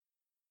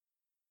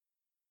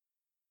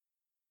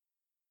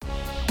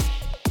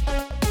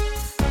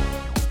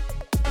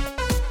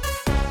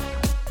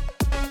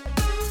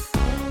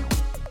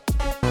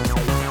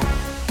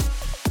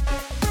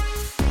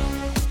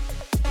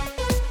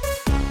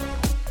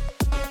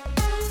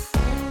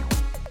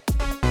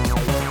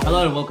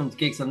Hello and welcome to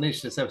Geeks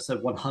Unleashed. This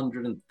episode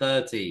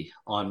 130.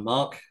 I'm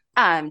Mark,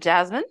 I'm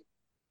Jasmine.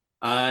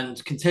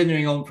 and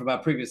continuing on from our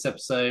previous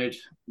episode,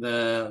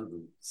 we're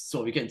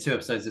getting two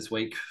episodes this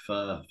week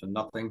for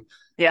nothing.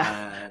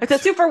 Yeah, And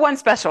it's a 2-for-1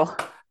 special.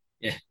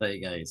 yeah, there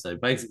you go. So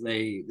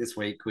basically, this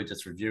week we're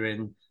just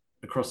reviewing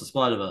Across the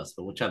Spider Verse,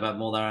 but we'll chat about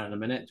more there in a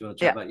minute. Do you want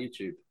to chat Yeah, about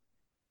YouTube?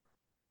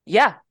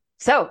 yeah.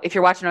 So if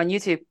you're watching on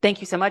YouTube,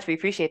 thank you so much. We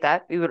appreciate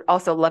that. We would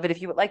also love it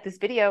if you would like this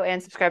video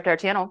and subscribe to our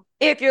channel.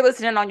 If you're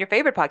listening on your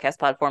favorite podcast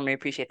platform, we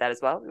appreciate that as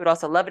well. We would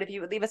also love it if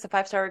you would leave us a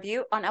 5-star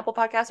review on Apple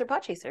Podcasts or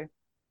Podchaser.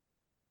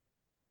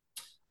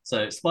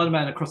 So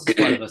Spider-Man Across the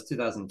Spider-Verse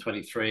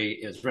 2023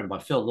 is written by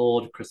Phil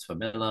Lord, Christopher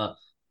Miller,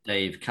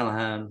 Dave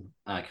directed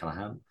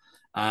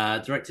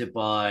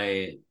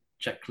by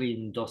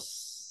Jacqueline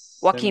Dos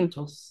Joaquin.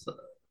 Santos.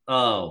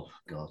 Oh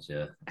God,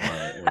 yeah,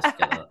 I always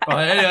forget that.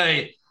 Right,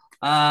 anyway,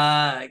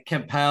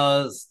 Kent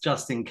Powers,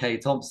 Justin K.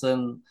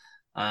 Thompson.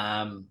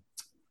 Um,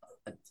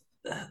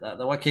 the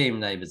Joaquin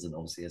name isn't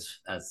obviously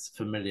as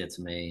familiar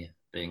to me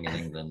being in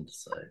England.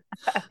 So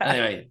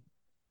anyway,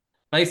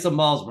 based on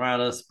Miles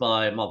Morales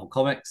by Marvel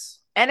Comics.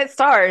 And it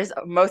stars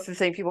most of the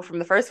same people from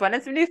the first one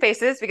and some new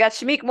faces. We got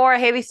Shamik Moore,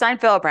 Haley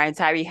Steinfeld, Brian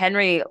Tyree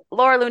Henry,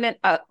 Luna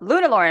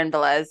Lauren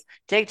Velez,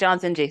 Jake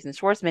Johnson, Jason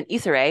Schwartzman,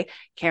 Issa Rae,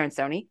 Karen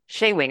Stoney,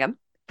 Shea Wingham,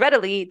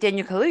 Bretta Lee,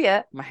 Daniel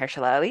Kaluuya,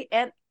 Mahershala Ali,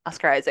 and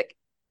Oscar Isaac.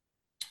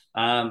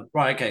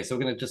 Right, okay, so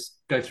we're going to just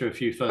go through a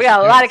few We first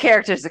got a lot of appearances.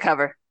 characters to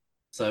cover.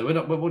 So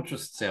we'll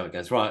just see how it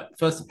goes. Right,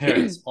 first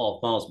appearance of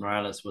Miles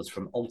Morales was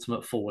from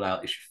Ultimate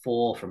Fallout issue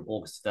 4 from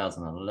August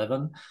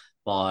 2011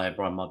 by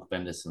Brian Michael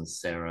Bendis and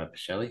Sarah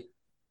Pichelli.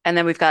 And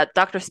then we've got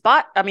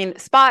Spot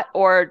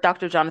or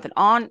Dr. Jonathan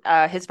On,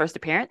 his first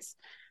appearance.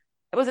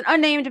 It was an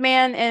unnamed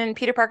man in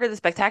Peter Parker, The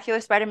Spectacular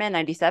Spider-Man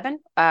 97,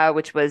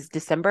 which was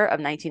December of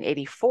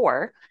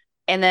 1984.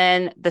 And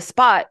then the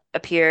Spot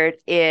appeared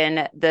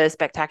in The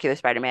Spectacular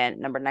Spider-Man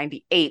number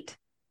 98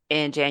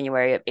 in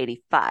January of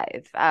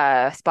 85.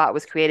 Spot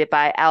was created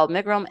by Al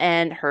Milgrom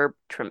and Herb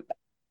Trimpe.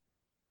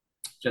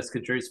 Jessica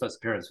Drew's first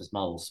appearance was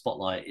Marvel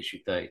Spotlight issue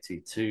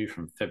 32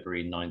 from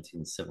February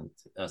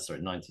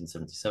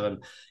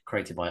 1977,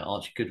 created by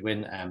Archie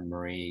Goodwin and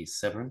Marie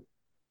Severin.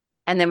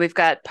 And then we've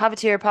got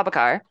Pavitr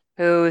Pabakar,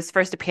 whose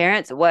first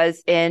appearance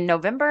was in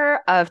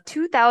November of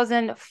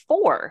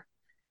 2004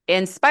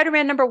 in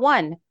Spider-Man number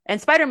 1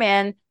 and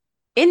Spider-Man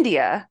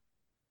India,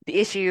 the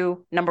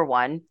issue number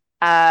 1.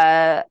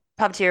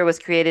 Puppeteer was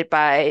created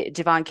by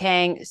Jivan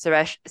Kang,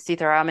 Suresh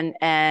Sitharaman,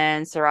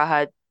 and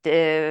Saraha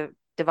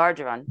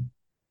Devarjavan.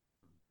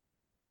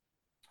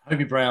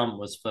 Hobie Brown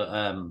was for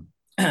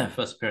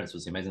first appearance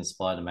was the Amazing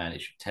Spider-Man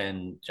issue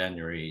 10,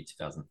 January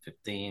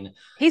 2015.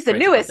 He's the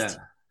newest.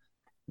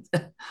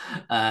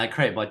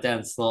 Created by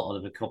Dan Slott,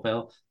 Oliver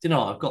Coppel. Do you know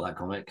what? I've got that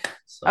comic.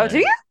 So, oh, do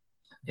you?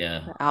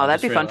 Yeah. Oh,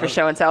 that'd be fun for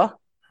show and tell.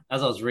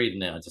 As I was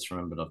reading it, I just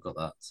remembered I've got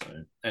that. So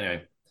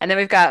anyway. And then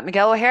we've got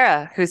Miguel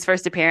O'Hara, whose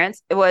first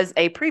appearance it was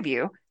a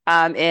preview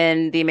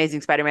in The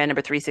Amazing Spider-Man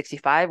number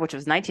 365, which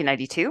was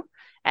 1992.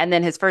 And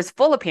then his first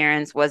full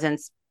appearance was in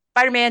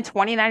Spider-Man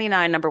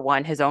 2099 number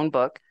 1, his own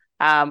book,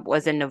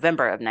 was in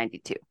November of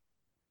 92.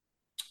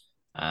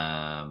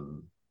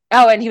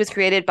 And he was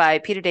created by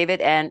Peter David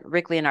and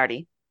Rick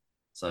Leonardi.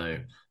 So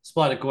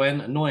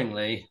Spider-Gwen,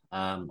 annoyingly,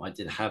 I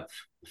did have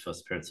the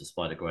first appearance of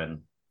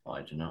Spider-Gwen.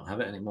 I do not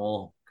have it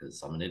anymore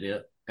because I'm an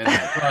idiot.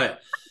 Anyway, right.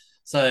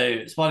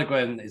 So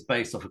Spider-Gwen is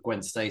based off of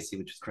Gwen Stacy,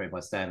 which was created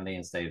by Stan Lee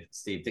and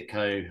Steve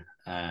Ditko,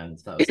 and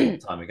that was a long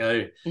time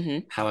ago. Mm-hmm.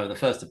 However, the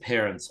first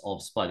appearance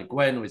of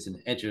Spider-Gwen was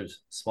in Edge of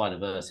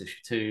Spider-Verse issue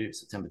 2,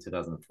 September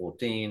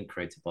 2014,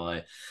 created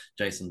by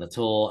Jason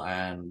Latour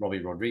and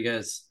Robbie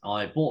Rodriguez.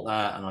 I bought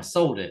that and I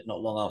sold it not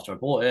long after I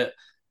bought it.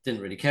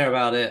 Didn't really care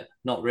about it,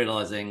 not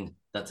realizing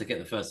that to get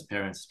the first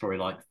appearance is probably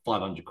like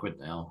 500 quid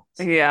now.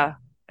 So, yeah,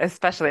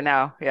 especially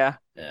now. Yeah.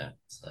 Yeah.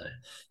 So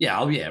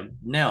yeah,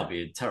 now would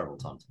be a terrible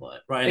time to buy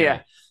it.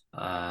 Right.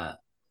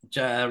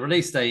 Anyway,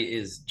 release date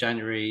is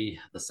January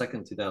the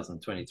 2nd,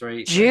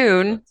 2023.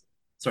 June.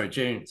 June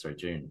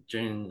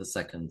the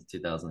 2nd,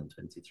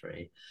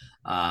 2023,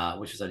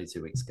 which was only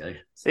 2 weeks ago.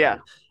 So, yeah.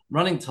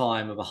 Running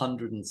time of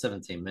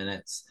 117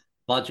 minutes,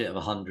 budget of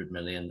 100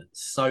 million.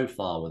 So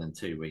far, within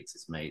 2 weeks,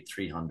 it's made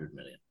 300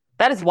 million.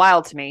 That is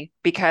wild to me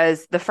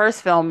because the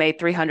first film made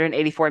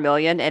 384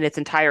 million in its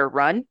entire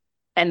run.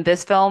 And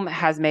this film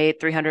has made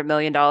 $300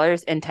 million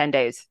in 10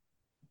 days.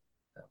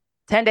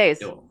 10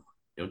 days. It'll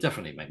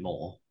definitely make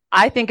more.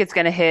 I think it's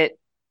going to hit.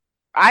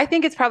 I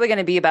think it's probably going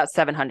to be about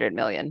 700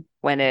 million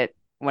when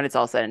it's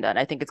all said and done.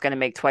 I think it's going to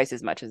make twice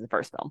as much as the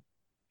first film.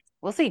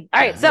 We'll see. All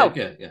right. So,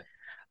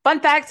 fun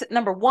fact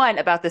number 1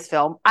 about this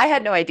film. I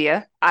had no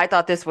idea. I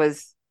thought this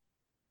was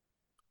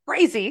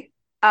crazy.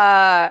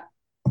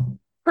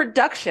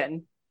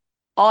 Production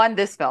on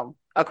this film,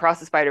 Across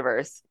the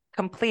Spider-Verse,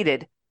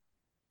 completed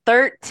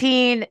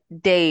 13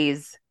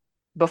 days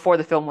before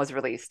the film was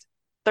released.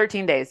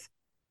 13 days.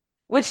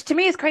 Which to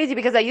me is crazy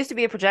because I used to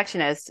be a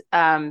projectionist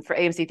for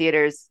AMC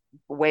theaters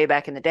way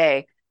back in the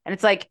day. And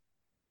it's like,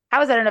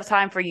 how is that enough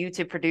time for you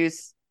to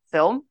produce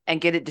film and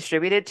get it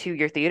distributed to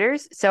your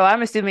theaters. So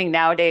I'm assuming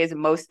nowadays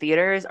most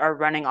theaters are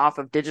running off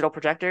of digital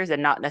projectors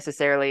and not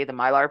necessarily the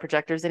Mylar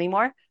projectors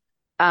anymore.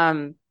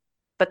 Um,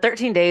 but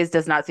 13 days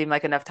does not seem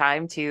like enough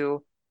time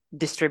to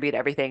distribute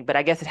everything, but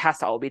I guess it has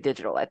to all be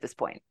digital at this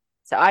point.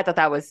 So I thought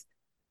that was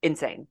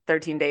insane.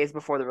 13 days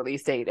before the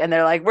release date. And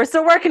they're like, we're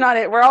still working on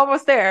it. We're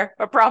almost there.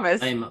 I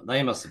promise.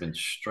 They must have been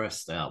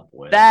stressed out,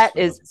 boy. That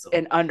is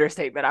an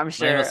understatement, I'm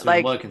sure. They must have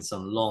been working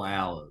some long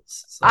hours.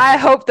 So. I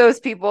hope those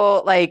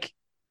people like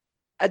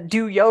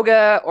do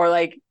yoga or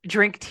like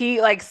drink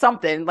tea, like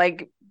something,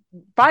 like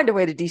find a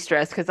way to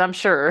de-stress, because I'm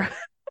sure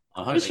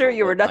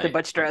you were nothing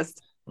but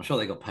stressed. I'm sure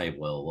they got paid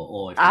well.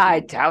 Or I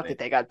doubt that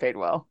they got paid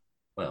well.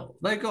 Well,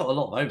 they got a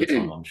lot of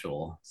overtime, I'm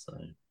sure. So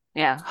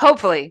yeah,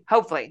 hopefully.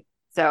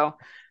 So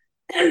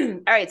all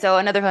right, so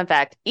another fun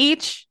fact.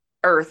 Each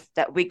Earth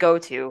that we go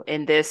to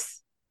in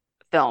this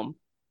film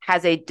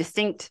has a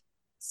distinct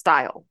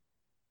style.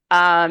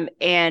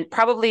 And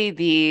probably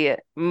the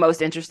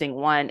most interesting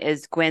one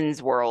is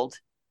Gwen's world,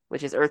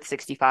 which is Earth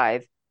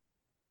 65.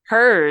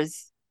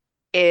 Hers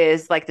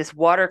is like this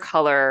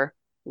watercolor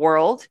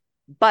world,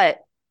 but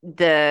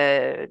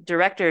the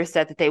director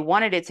said that they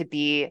wanted it to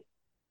be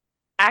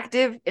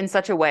active in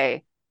such a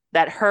way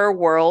that her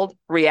world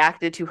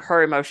reacted to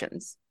her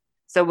emotions.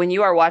 So when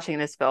you are watching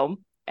this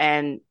film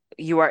and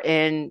you are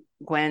in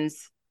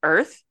Gwen's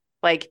Earth,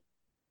 like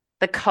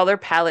the color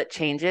palette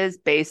changes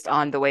based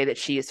on the way that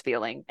she is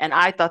feeling. And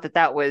I thought that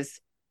that was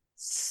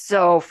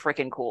so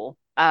freaking cool.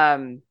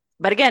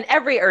 But again,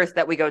 every Earth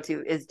that we go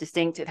to is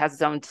distinct. It has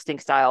its own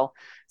distinct style.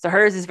 So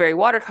hers is very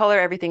watercolor.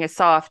 Everything is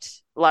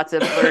soft, lots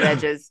of blurred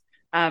edges.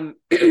 But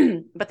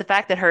the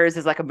fact that hers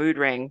is like a mood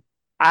ring,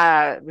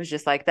 I was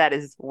just like, that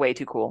is way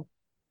too cool.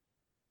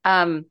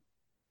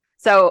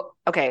 So,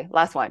 okay,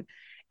 last one.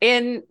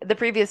 In the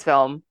previous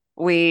film,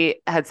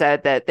 we had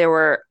said that there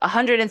were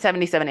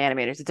 177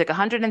 animators. It took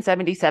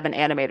 177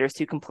 animators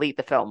to complete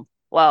the film.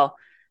 Well,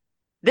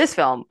 this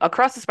film,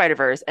 Across the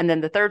Spider-Verse, and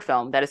then the third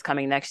film that is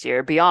coming next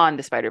year, Beyond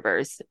the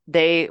Spider-Verse,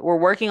 they were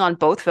working on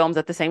both films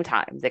at the same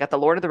time. They got the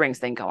Lord of the Rings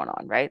thing going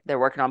on, right? They're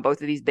working on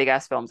both of these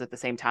big-ass films at the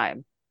same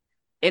time.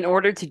 In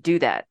order to do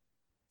that,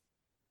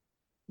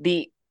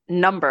 the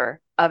number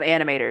of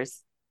animators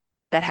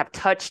that have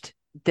touched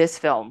this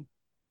film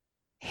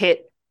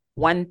hit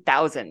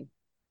 1,000.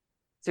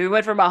 So we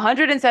went from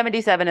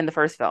 177 in the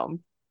first film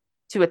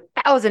to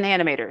 1,000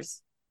 animators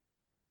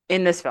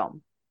in this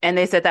film. And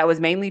they said that was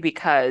mainly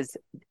because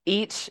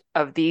each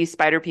of these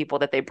spider people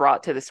that they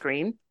brought to the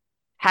screen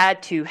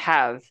had to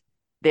have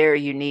their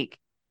unique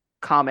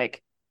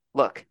comic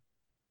look.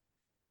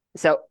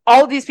 So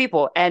all of these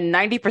people, and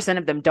 90%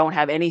 of them don't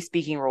have any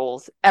speaking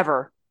roles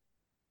ever.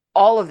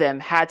 All of them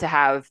had to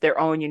have their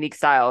own unique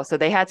style. So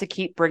they had to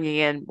keep bringing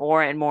in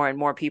more and more and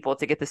more people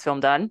to get this film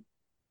done.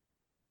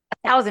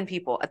 1,000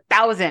 people,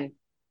 1,000.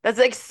 That's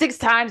like 6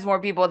 times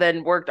more people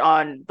than worked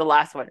on the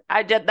last one.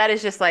 That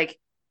is just like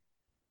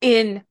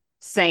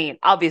insane.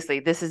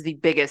 Obviously, this is the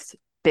biggest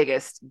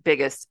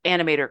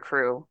animator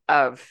crew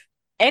of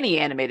any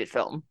animated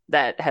film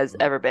that has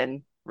ever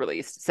been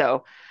released.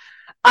 So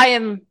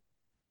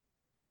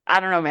I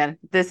don't know, man.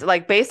 This,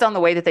 like, based on the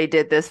way that they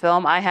did this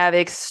film, I have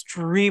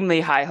extremely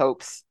high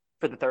hopes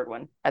for the third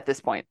one at this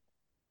point.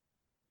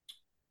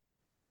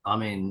 I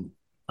mean,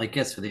 I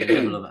guess for the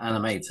level of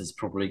animators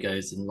probably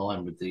goes in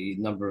line with the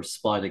number of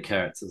spider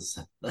characters.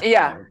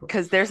 Yeah,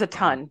 because there's a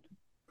ton.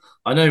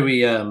 I know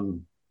we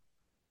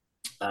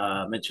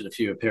mentioned a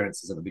few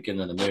appearances at the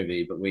beginning of the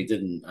movie, but we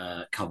didn't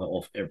cover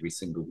off every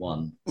single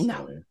one. So,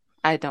 no,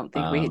 I don't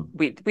think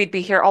we'd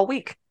be here all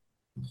week.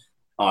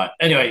 All right.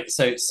 Anyway,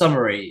 so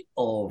summary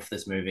of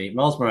this movie.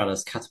 Miles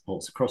Morales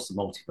catapults across the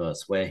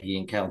multiverse where he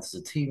encounters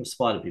a team of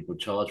spider people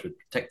charged with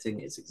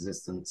protecting its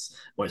existence,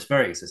 or its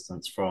very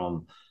existence,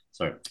 from...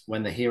 So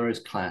when the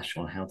heroes clash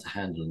on how to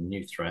handle a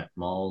new threat,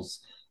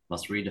 Miles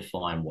must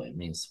redefine what it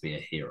means to be a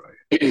hero.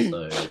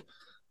 So,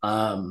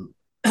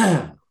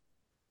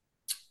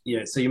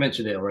 yeah, so you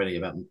mentioned it already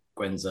about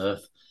Gwen's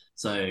Earth.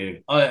 So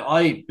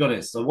I be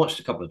honest, I watched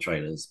a couple of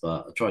trailers,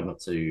 but I tried not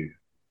to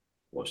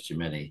watch too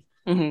many.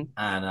 Mm-hmm.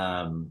 And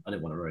I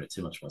didn't want to ruin it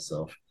too much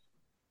myself.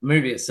 The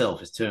movie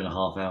itself is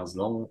 2.5 hours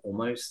long,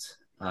 almost,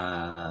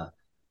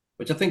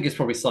 which I think is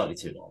probably slightly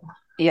too long.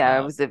 Yeah,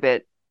 it was a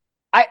bit.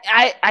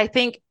 I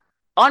think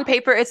on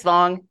paper it's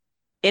long.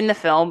 In the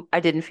film, I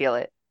didn't feel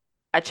it.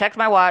 I checked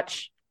my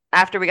watch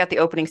after we got the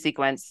opening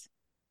sequence,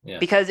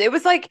 because it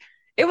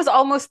was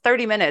almost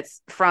 30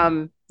 minutes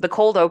from the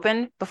cold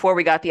open before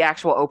we got the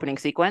actual opening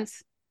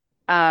sequence.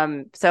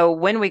 So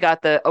when we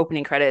got the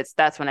opening credits,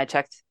 that's when I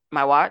checked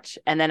my watch,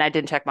 and then I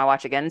didn't check my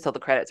watch again until the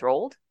credits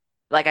rolled.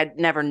 Like, I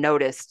never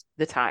noticed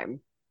the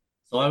time.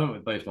 So I went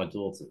with both my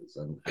daughters,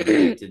 and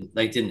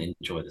they didn't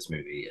enjoy this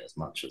movie as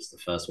much as the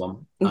first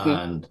one.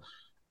 Mm-hmm.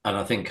 And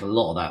I think a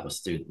lot of that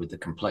was to do with the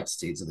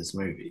complexities of this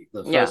movie.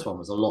 The first one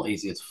was a lot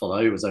easier to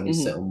follow. It was only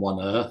set on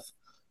one Earth,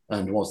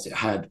 and whilst it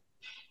had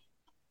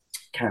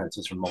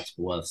characters from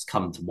multiple Earths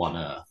come to one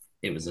Earth,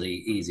 it was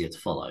easier to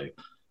follow.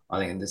 I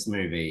think in this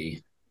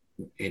movie,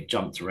 it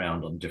jumped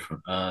around on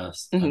different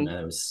Earths, and Hmm.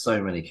 there was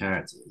so many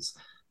characters.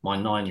 My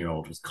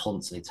 9-year-old was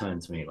constantly turning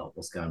to me like,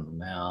 "What's going on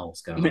now?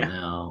 What's going on Yeah.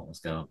 now? What's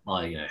going on?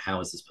 Like, how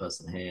is this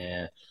person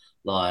here?"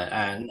 Like,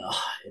 and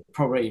it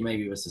probably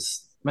maybe was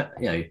just,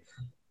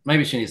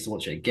 maybe she needs to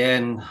watch it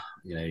again.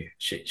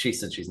 She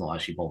said she's not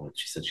actually bothered.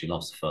 She said she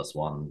loves the first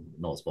one,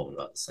 not as bothered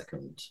about the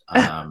second.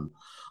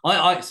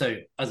 So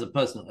as a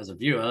person, as a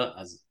viewer,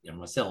 as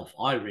myself,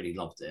 I really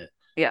loved it,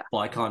 Yeah. but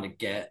I kind of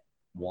get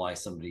why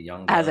somebody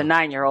As a younger,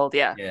 9-year-old,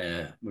 yeah.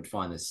 yeah, would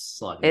find this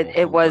slightly It more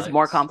it was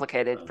more complex.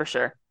 complicated for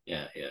sure.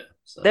 Yeah, yeah.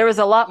 There So, was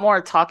a lot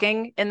more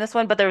talking in this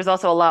one, but there was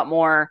also a lot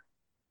more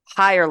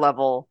higher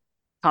level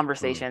mm,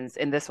 conversations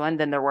in this one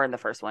than there were in the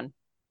first one.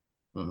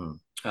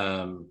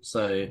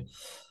 so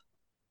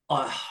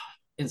I,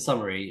 in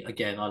summary,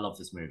 again, I love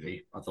this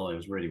movie. I thought it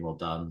was really well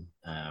done.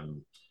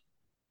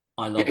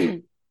 I love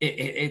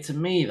it. To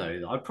me,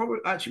 though, I probably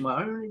actually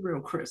my only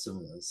real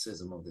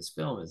criticism of this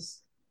film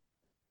is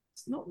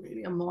it's not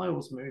really a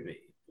Miles movie.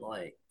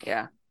 Like,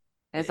 Yeah.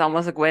 It's it,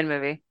 almost a Gwen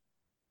movie.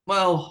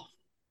 well,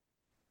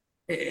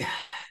 it,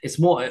 it's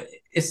more.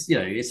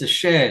 It's a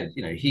shared.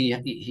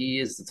 He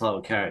is the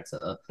title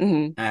character,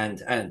 Hmm.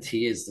 and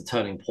he is the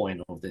turning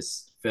point of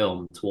this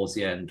film towards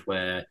the end,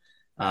 where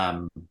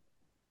um,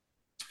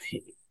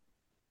 he,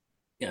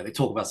 they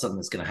talk about something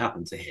that's going to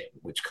happen to him,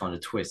 which kind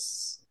of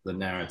twists the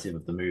narrative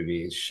of the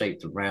movie. Is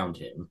shaped around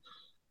him,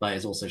 but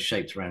it's also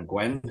shaped around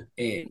Gwen. Hmm.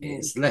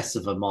 It's less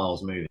of a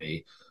Miles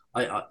movie.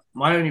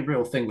 My only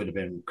real thing would have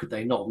been, could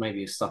they not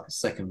maybe have stuck a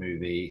second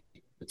movie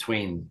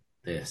between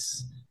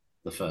this,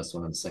 the first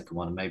one and the second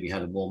one, and maybe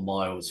had a more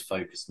Miles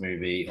focused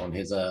movie on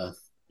his Earth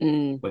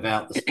Mm.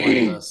 without the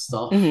Spider Verse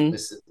stuff. Hmm.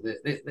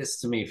 This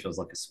to me feels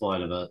like a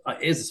Spider Verse.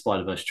 It is a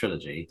Spider Verse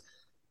trilogy,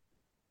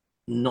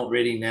 not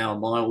really now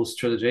Miles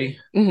trilogy.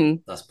 Hmm.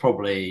 That's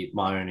probably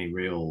my only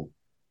real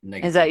Is that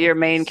negative your of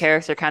main this.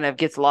 character kind of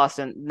gets lost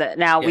in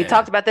now we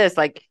talked Yeah, about this,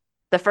 like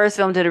the first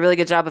film did a really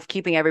good job of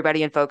keeping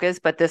everybody in focus,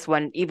 but this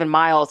one, even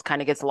Miles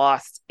kind of gets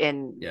lost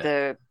in yeah,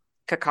 the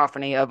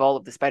cacophony of all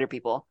of the spider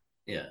people.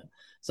 yeah.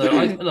 So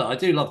I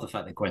do love the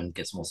fact that Gwen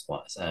gets more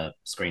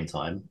screen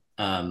time.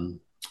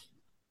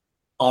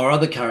 Our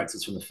other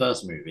characters from the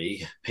first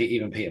movie,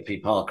 even Peter P.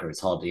 Parker, is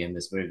hardly in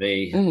this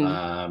movie.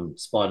 Hmm.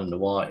 Spider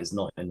Noir is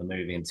not in the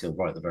movie until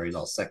right at the very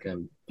last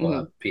second.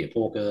 Hmm. Peter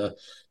Porker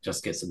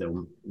just gets a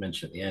little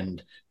mention at the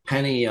end.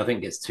 Penny, I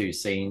think, gets 2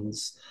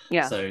 scenes.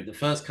 Yeah. So the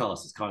first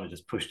cast is kind of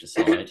just pushed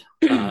aside.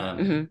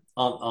 Hmm.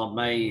 Aunt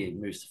May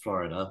moves to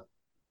Florida.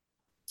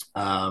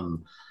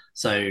 Um,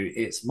 so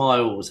it's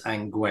Miles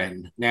and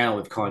Gwen now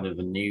with kind of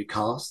a new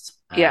cast,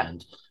 Yeah.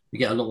 and we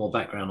get a lot more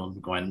background on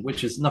Gwen,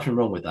 which is nothing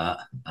wrong with that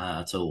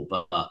at all.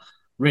 But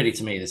really,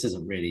 to me, this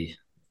isn't really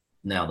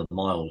now the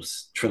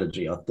Miles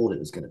trilogy I thought it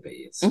was going to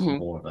be. It's Hmm.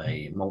 more of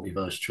a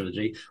multiverse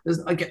trilogy. There's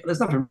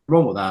nothing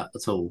wrong with that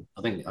at all.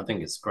 I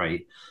think it's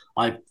great.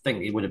 I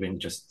think it would have been,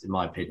 just in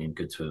my opinion,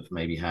 good to have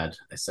maybe had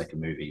a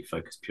second movie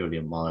focused purely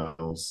on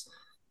Miles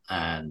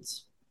and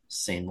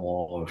seen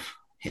more of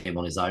him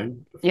on his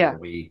own Yeah. before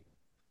we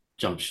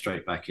jump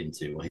straight back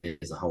into, well,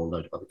 here's a whole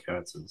load of other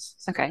characters.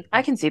 So, Okay.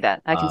 I can see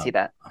that. I can see um,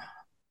 that.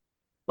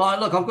 but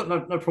look, I've got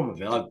no problem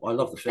with it. I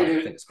love the film. I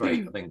think it's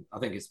great. I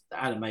think it's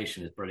the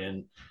animation is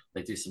brilliant.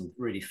 They do some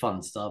really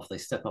fun stuff. They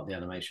step up the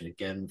animation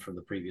again from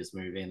the previous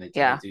movie, and they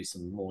Yeah. do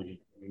some more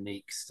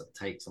unique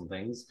takes on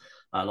things.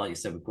 Like you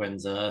said with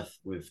Gwen's Earth,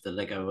 with the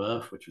Lego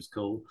Earth, which was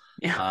cool.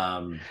 Yeah.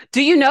 Um,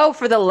 Do you know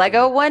for the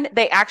Lego yeah, one,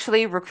 they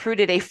actually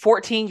recruited a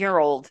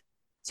 14-year-old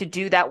to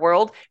do that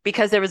world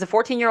because there was a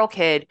 14-year-old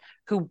kid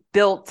who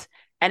built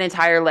an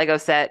entire Lego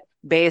set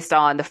based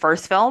on the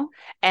first film.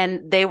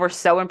 And they were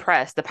so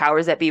impressed. The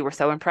powers that be were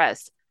so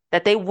impressed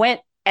that they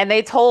went and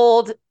they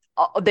told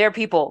their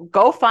people,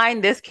 go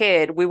find this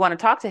kid. We want to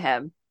talk to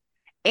him.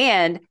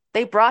 And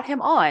they brought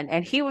him on,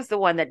 and he was the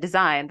one that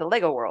designed the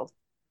Lego world.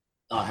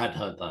 I had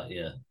heard that.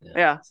 Yeah, yeah.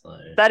 Yeah. So,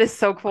 That is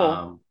so cool.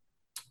 um,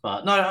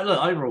 but no, look,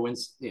 overall,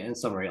 in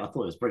summary, I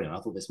thought it was brilliant. I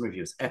thought this movie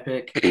was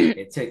epic.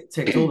 It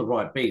ticked all the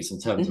right beats in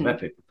terms of Hmm.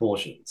 epic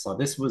proportions. So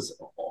this was,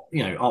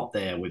 up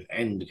there with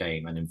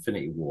Endgame and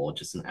Infinity War,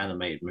 just an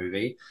animated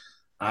movie.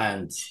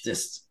 And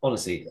just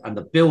honestly, and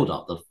the build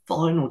up, the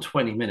final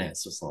 20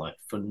 minutes was like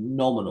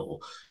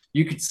phenomenal.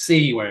 You could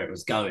see where it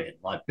was going,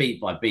 like beat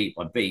by beat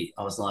by beat.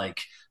 I was like,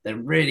 they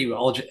really were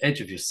on the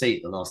edge of your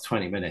seat the last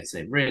 20 minutes.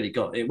 It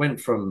went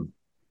from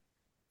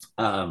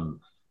um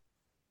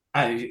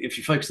if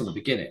you focus on the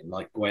beginning,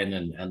 like Gwen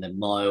and then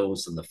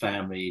Miles and the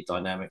family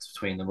dynamics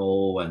between them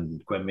all,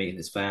 and Gwen meeting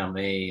his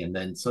family, and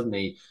then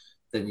suddenly,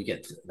 then you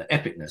get the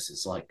epicness.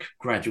 It's like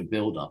gradual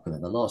build up, and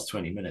then the last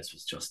 20 minutes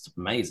was just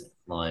amazing.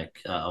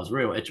 Like I was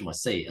real edge of my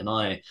seat, and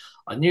I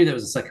knew there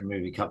was a second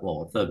movie,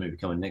 well, a third movie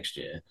coming next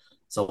year.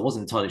 So I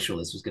wasn't entirely sure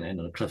this was going to end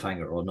on a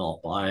cliffhanger or not.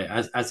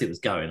 But as it was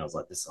going, I was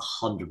like, "This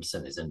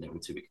 100% is ending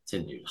with to be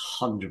continued.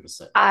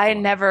 100%." I Like,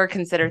 never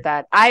considered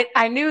that.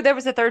 I knew there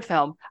was a third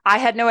film. I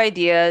had no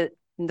idea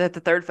that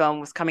the third film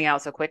was coming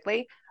out so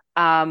quickly.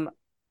 Um,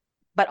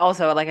 but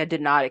also like I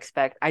did not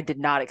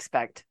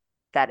expect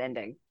that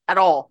ending at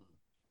all.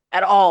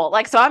 at all.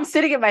 Like, so I'm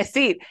sitting in my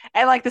seat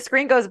and like the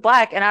screen goes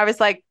black and I was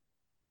like,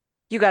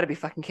 you got to be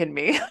fucking kidding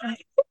me.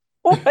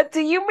 What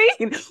do you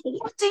mean?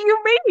 What do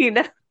you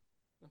mean?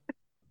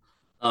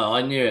 Oh,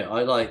 I knew it.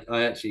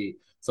 I actually,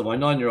 so my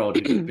 9-year-old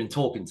who'd been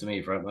talking to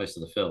me throughout most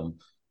of the film,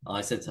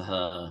 I said to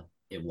her,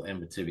 it will end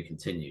with to be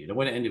continued. And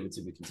when it ended with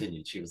to be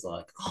continued, she was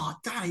like, "Oh,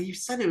 Daddy, you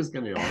said it was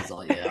going to." I was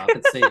like, "Yeah, I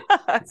could see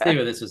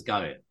where this was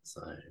going."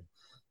 So,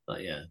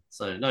 but yeah,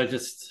 so no,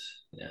 just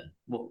yeah.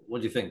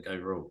 What do you think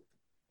overall?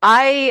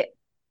 I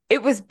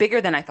it was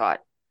bigger than I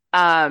thought.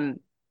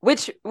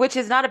 Which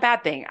is not a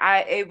bad thing.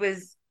 It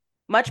was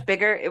much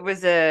bigger. It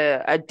was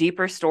a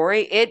deeper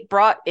story. It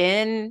brought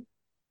in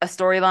a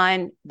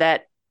storyline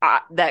that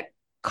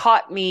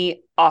caught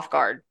me off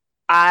guard.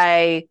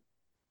 I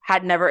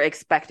had never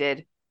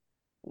expected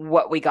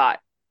what we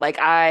got. Like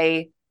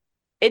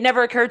it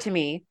never occurred to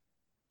me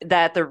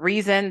that the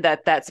reason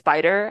that that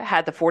spider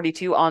had the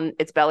 42 on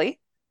its belly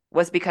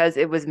was because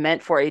it was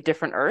meant for a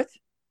different Earth.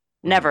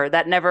 Mm. Never.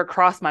 That never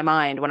crossed my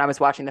mind when I was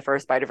watching the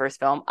first Spider-Verse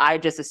film. I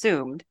just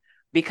assumed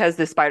because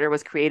the spider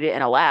was created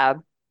in a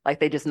lab, like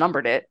they just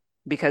numbered it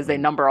because they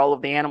Mm. number all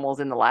of the animals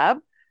in the lab.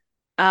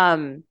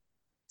 Um,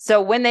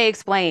 so when they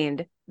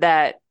explained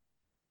that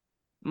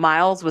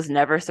Miles was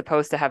never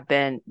supposed to have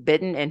been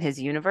bitten in his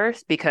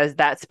universe because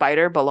that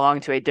spider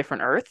belonged to a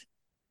different Earth,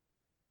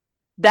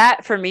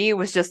 that for me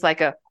was just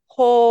like a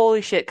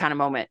holy shit kind of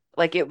moment.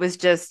 Like it was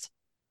just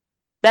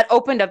that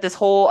opened up this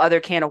whole other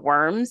can of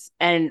worms.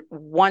 And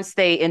once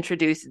they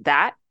introduced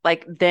that,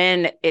 like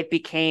then it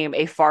became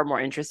a far more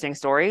interesting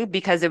story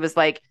because it was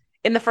like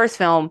in the first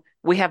film,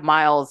 we have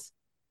Miles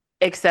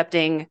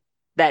accepting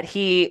that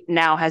he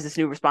now has this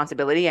new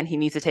responsibility and he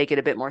needs to take it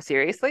a bit more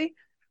seriously.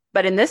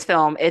 But in this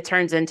film, it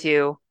turns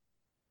into,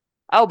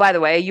 oh, by the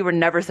way, you were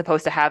never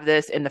supposed to have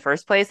this in the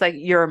first place. Like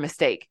you're a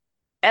mistake.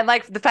 And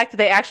like the fact that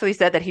they actually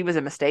said that he was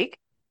a mistake,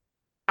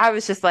 I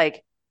was just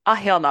like, oh,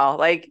 hell no.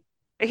 Like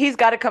he's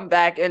got to come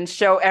back and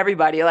show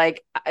everybody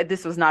like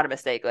this was not a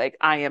mistake. Like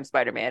I am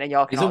Spider-Man and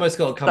y'all can He's all almost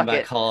got to come suck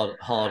back it.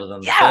 harder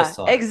than the Yeah, first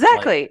time. Like,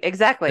 exactly.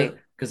 Exactly.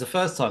 because the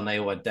first time they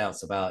all had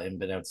doubts about him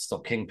being able to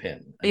stop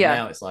Kingpin, and Yeah.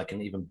 now it's like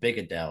an even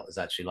bigger doubt is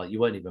actually like you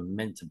weren't even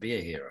meant to be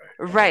a hero.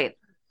 Like, Right.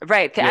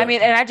 Right. I yeah,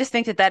 mean, and I just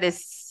think that that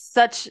is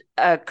such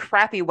a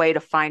crappy way to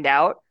find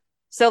out.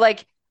 So,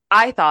 like,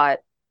 I thought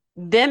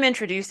them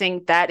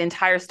introducing that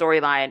entire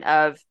storyline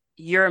of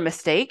you're a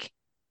mistake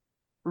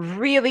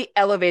really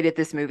elevated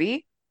this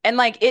movie. And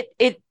like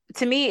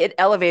to me, it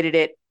elevated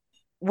it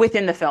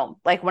within the film.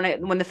 Like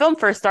when the film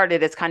first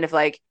started, it's kind of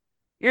like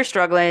you're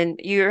struggling,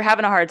 you're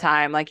having a hard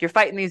time, like you're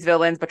fighting these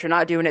villains, but you're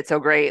not doing it so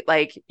great.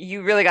 Like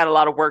you really got a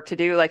lot of work to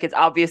do. Like it's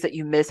obvious that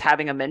you miss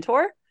having a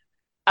mentor.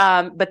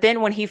 But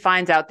then when he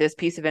finds out this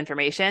piece of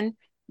information,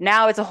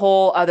 now it's a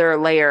whole other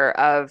layer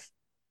of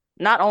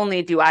not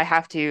only do I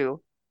have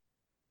to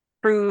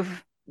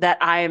prove that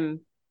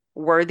I'm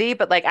worthy,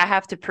 but like I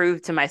have to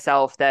prove to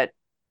myself that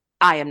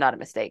I am not a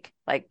mistake.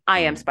 Like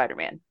I am mm,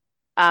 Spider-Man.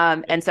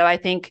 yeah. And so I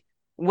think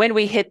when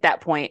we hit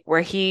that point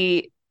where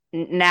he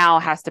now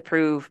has to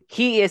prove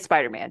he is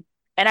Spider-Man,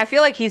 and I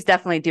feel like he's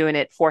definitely doing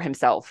it for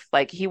himself.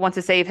 Like he wants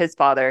to save his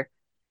father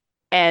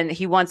and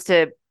he wants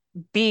to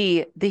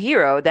be the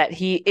hero that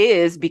he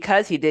is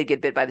because he did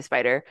get bit by the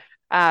spider.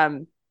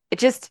 It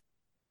just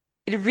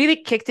it really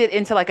kicked it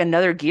into like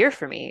another gear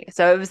for me.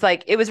 So it was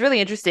like it was really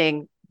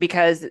interesting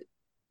because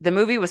the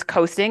movie was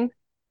coasting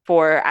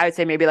for I would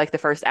say maybe like the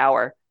first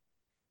hour.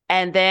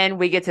 And then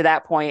we get to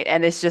that point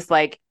and it's just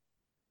like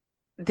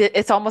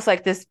it's almost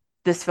like this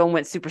film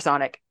went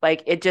supersonic.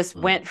 Like it just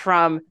Mm. went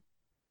from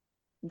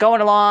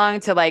going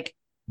along to like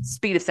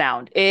speed of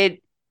sound.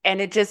 It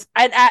just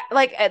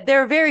like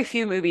there are very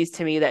few movies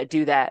to me that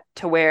do that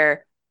to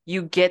where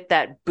you get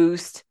that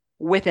boost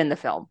within the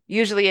film.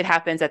 Usually it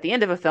happens at the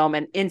end of a film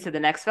and into the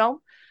next film,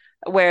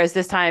 whereas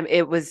this time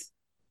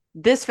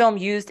this film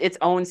used its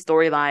own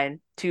storyline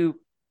to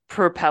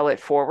propel it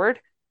forward,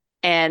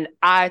 and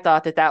I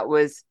thought that that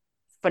was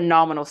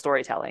phenomenal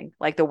storytelling.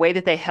 Like the way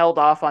that they held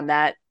off on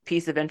that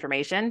piece of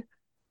information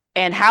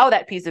and how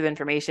that piece of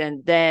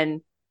information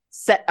then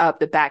set up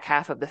the back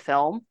half of the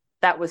film.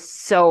 That was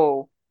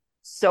so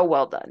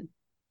well done.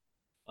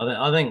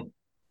 I think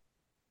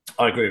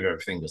I agree with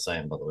everything you're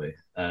saying. By the way,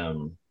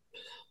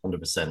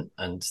 100%.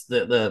 And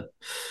the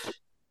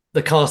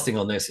casting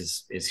on this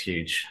is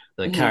huge.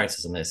 The Mm-hmm.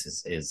 characters in this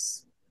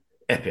is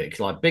epic.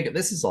 Like bigger.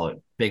 This is like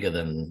bigger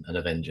than an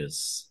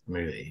Avengers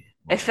movie.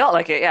 It Like felt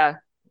like it, yeah.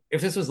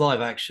 if this was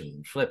live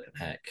action, flipping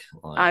heck.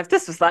 Like If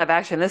this was live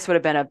action, this would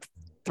have been a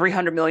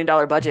 $300 million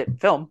budget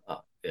film.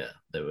 yeah,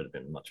 they would have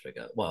been much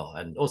bigger. Well,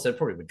 and also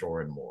probably would draw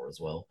in more as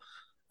well.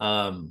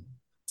 Um,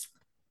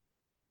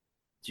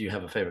 do you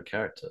have a favorite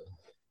character?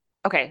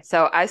 Okay,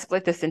 so I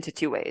split this into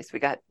two ways. We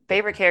got Yeah,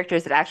 favorite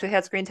characters that actually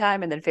had screen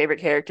time, and then favorite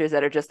characters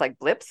that are just like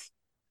blips.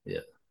 yeah.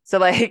 So,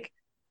 like,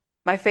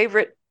 my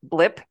favorite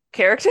blip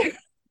character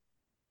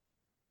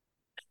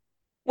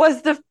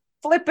was the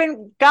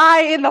flipping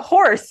guy in the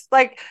horse.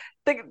 Like,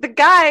 the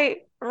guy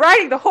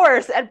riding the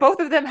horse, and both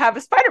of them have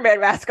a Spider-Man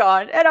mask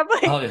on. And I'm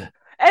like, Oh yeah.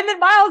 and then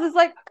Miles is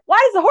like, why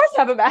does the horse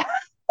have a mask?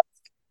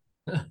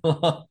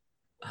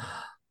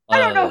 I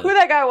don't know Yeah. who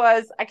that guy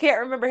was. I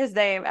can't remember his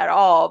name at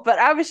all. But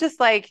I was just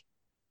like,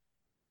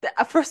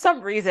 for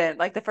some reason,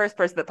 like the first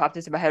person that popped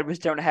into my head was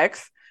Jonah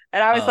Hex.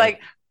 And I was Uh,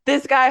 like,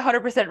 this guy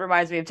 100%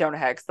 reminds me of Jonah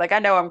Hex. Like, I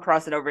know I'm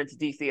crossing over into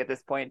DC at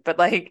this point, but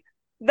like,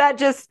 that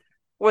just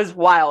was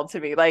wild to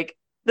me. Like,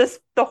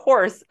 the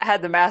horse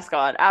had the mask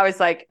on. I was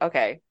like,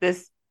 okay,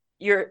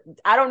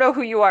 I don't know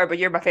who you are, but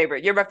you're my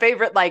favorite. You're my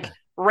favorite, like,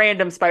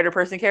 random Spider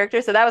Person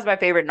character. So that was my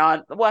favorite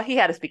well, he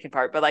had a speaking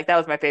part, but like, that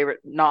was my favorite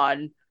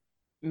non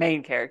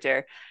main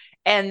character.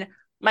 And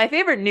my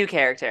favorite new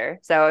character.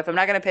 So if I'm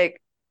not going to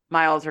pick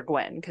Miles or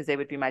Gwen, because they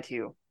would be my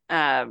two,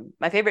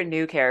 my favorite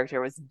new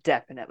character was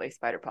definitely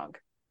Spider Punk.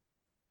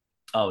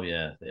 oh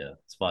yeah, yeah.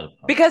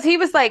 Spider-Punk. Because he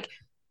was like,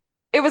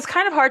 it was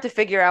kind of hard to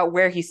figure out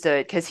where he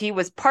stood because he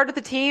was part of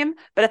the team,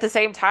 but at the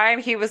same time,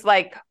 he was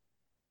like,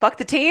 fuck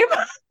the team.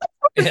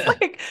 It's Yeah.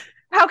 like,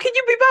 how can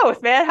you be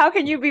both, man? How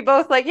can you be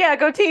both like, yeah,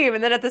 go team,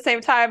 and then at the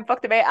same time,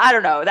 fuck the man? I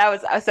don't know. That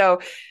was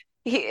so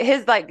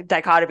his like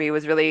dichotomy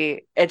was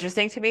really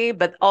interesting to me,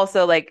 but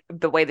also like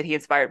the way that he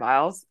inspired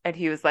Miles, and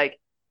he was like,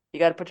 you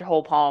got to put your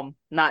whole palm,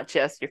 not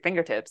just your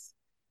fingertips.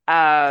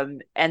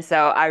 And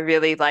so I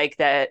really like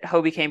that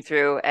Hobie came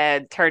through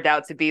and turned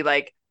out to be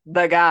like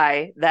the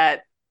guy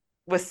that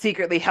was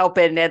secretly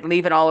helping and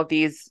leaving all of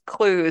these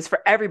clues for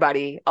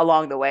everybody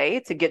along the way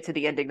to get to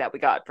the ending that we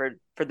got for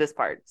this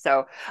part.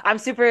 So I'm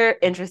super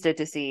interested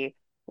to see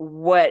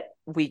what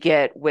we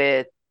get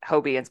with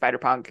Hobie and Spider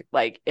Punk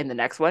like in the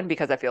next one,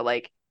 because I feel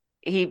like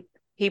he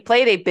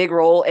played a big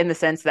role in the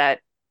sense that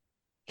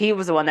he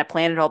was the one that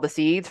planted all the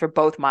seeds for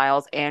both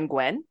Miles and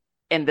Gwen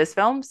in this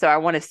film. So I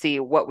want to see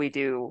what we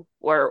do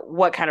or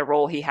what kind of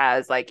role he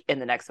has like in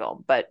the next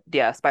film. But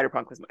yeah, Spider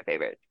Punk was my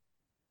favorite.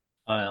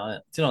 Do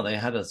you know they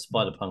had a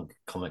Spider-Punk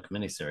comic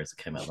miniseries that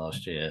came out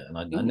last year, and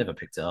I Mm. never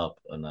picked it up.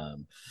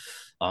 And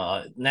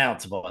now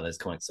to buy those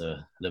comics are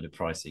a little bit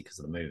pricey because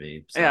of the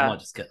movie, so Yeah.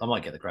 I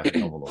might get the graphic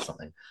novel or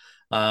something.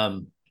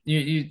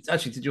 You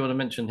actually did you want to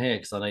mention here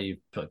because I know you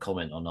put a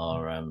comment on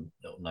our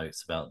little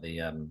notes about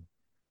the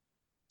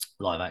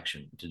live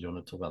action. Did you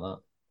want to talk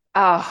about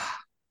Oh,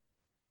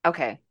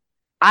 okay.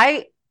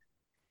 I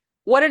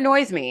What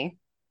annoys me,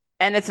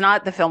 and it's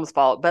not the film's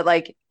fault, but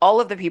like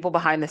all of the people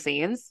behind the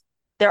scenes,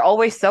 they're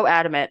always so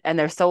adamant and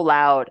they're so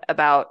loud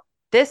about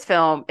this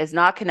film is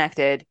not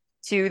connected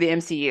to the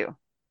MCU.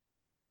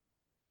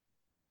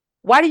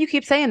 Why do you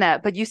keep saying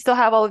that? But you still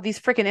have all of these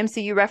freaking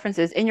MCU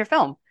references in your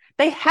film.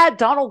 They had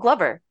Donald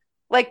Glover.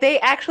 Like they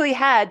actually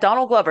had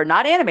Donald Glover,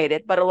 not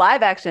animated, but a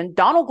live action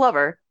Donald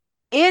Glover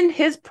in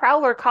his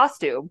Prowler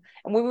costume.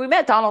 And when we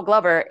met Donald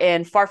Glover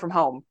in Far From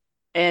Home,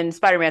 in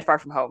Spider-Man Far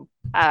From Home,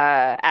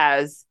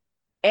 as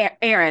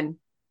Aaron,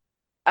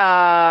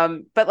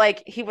 but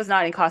like he was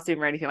not in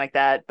costume or anything like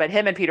that. But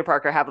him and Peter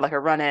Parker have like a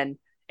run in.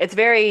 It's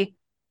very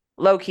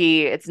low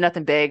key. It's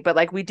nothing big, but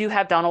like we do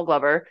have Donald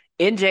Glover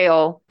in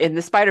jail in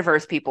the Spider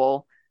Verse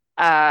people,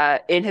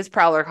 in his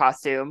Prowler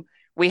costume.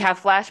 We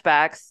have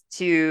flashbacks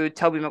to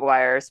Tobey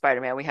Maguire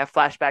Spider Man. We have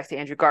flashbacks to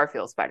Andrew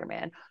Garfield Spider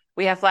Man.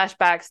 We have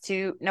flashbacks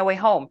to No Way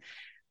Home.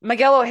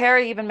 Miguel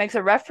O'Hara even makes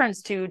a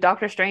reference to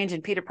Doctor Strange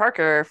and Peter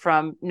Parker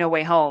from No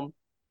Way Home.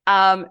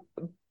 Um,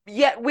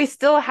 Yet we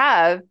still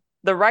have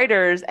the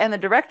writers and the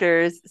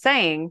directors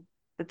saying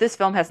that this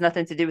film has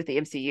nothing to do with the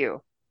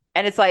MCU.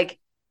 And it's like,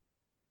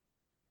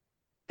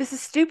 this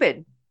is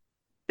stupid.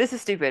 This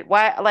is stupid.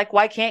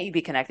 Why can't you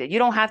be connected? You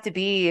don't have to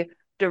be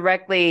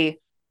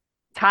directly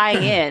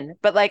tying that? in,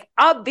 but like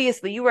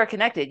obviously you are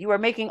connected. You are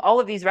making all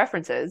of these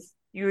references.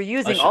 You are I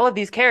using all should. of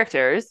these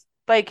characters.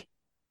 Like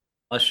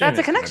I assume that's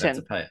a it's because they have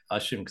to connection. pay. I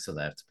assume because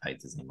they have to pay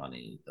Disney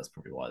money. That's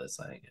probably why they're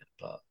saying it.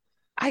 But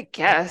I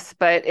guess,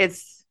 but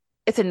it's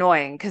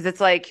annoying because it's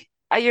like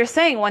you're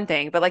saying one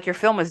thing, but like your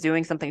film is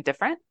doing something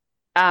different.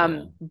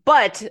 yeah,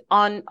 But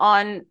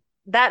on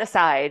that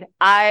aside,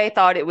 I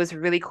thought it was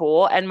really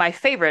cool, and my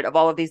favorite of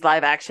all of these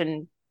live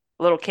action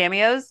little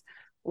cameos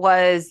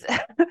was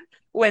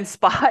when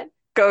Spot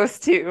goes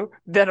to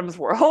Venom's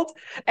world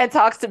and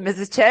talks to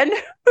Mrs. Chen,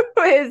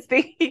 who is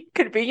the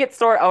convenience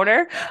store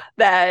owner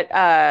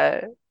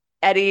that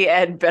Eddie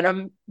and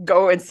Venom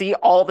go and see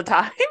all the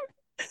time.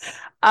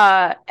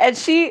 And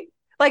she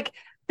like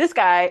this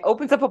guy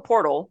opens up a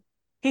portal.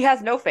 He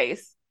has no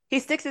face. He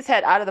sticks his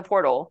head out of the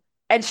portal,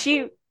 and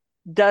she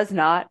does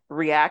not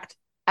react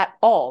at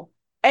all.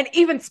 And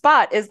even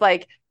Spot is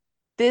like,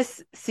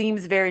 "This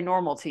seems very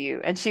normal to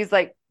you," and she's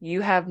like,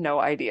 "You have no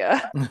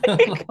idea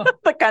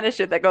the kind of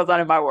shit that goes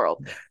on in my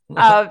world."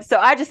 So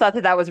I just thought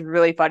that that was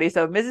really funny.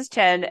 So Mrs.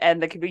 Chen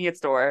and the convenience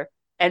store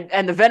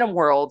and the Venom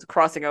world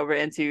crossing over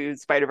into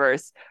Spider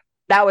Verse,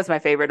 that was my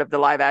favorite of the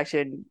live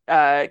action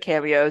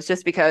cameos,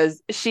 just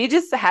because she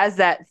just has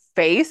that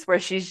face where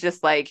she's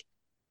just like,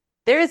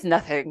 there is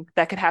nothing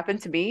that could happen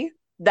to me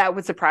that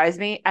would surprise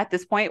me at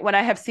this point when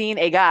I have seen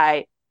a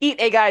guy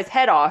eat a guy's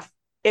head off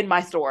in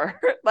my store.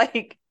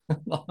 Like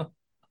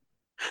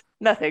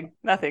nothing.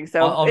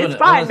 So I'm it's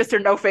gonna, when fine, I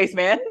Mr. No Face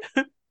Man.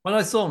 when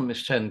I saw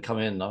Miss Chen come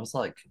in, I was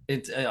like,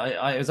 it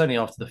was only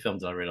after the film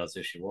that I realized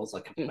who she was.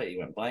 I Mm, completely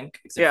went blank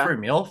because it yeah. threw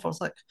me off. I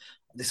was like,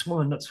 this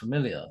woman looks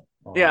familiar.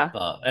 All right, Yeah.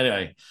 but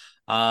anyway,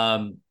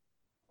 um,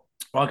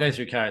 I'll go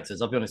through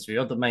characters. I'll be honest with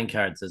you. Of the main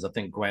characters, I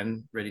think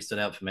Gwen really stood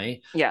out for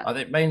me. Yeah. I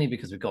think mainly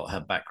because we got her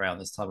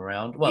background this time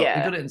around. Well, we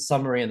Yeah. got it in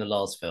summary in the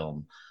last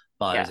film,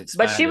 but it was Yeah.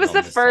 But she expanded was the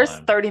on this first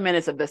time. 30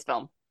 minutes of this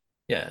film.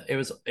 Yeah, it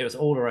was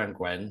all around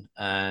Gwen,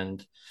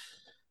 and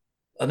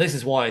this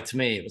is why to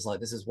me it was like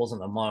this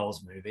wasn't a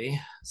Miles movie.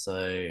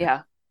 So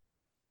Yeah.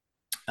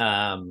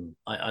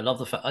 I love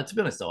the fact. To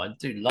be honest, though, I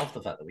do love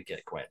the fact that we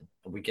get Gwen,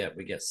 and we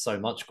get so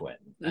much Gwen,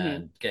 Hmm.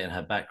 and getting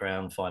her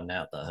background, finding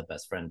out that her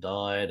best friend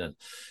died,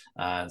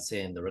 and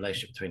seeing the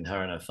relationship between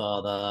her and her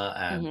father,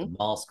 and Hmm. the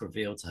mask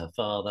revealed to her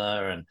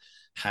father, and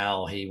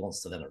how he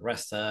wants to then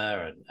arrest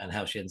her, and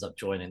how she ends up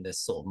joining this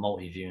sort of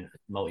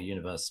multi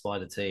universe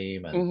spider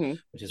team, and Hmm.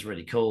 which is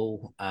really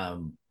cool.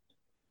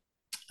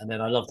 And then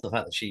I love the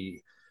fact that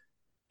she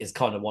is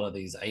kind of one of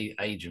these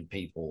agent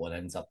people and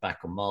ends up back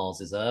on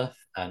Mars's Earth,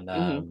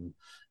 Hmm.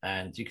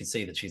 and you can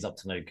see that she's up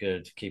to no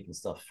good, keeping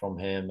stuff from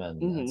him and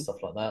Hmm.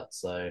 stuff like that.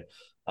 So,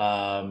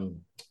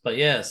 um, but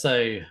yeah,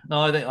 so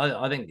no,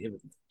 I think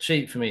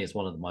she for me is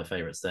one of my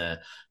favorites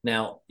there.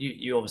 Now,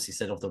 you obviously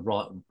said of the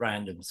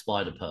random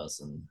Spider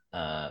Person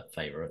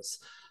favorites.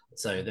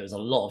 So there was a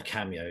lot of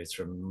cameos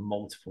from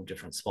multiple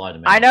different I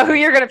Spider-Men know who across,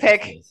 you're gonna across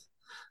pick. this.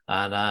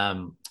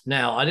 And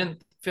now I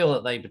didn't feel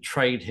that they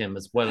betrayed him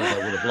as well as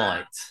I would have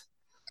liked.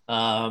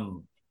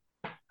 Um,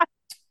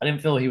 I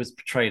didn't feel he was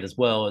portrayed as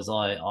well as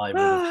I would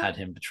have had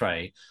him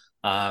portray.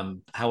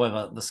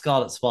 However, the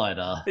Scarlet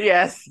Spider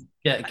Yes.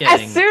 As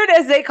getting soon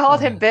as they called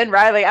him Ben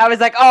Riley, I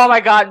was like, oh my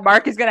God,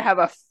 Mark is gonna have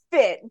a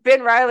fit.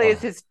 Ben Riley is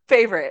uh, his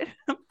favorite.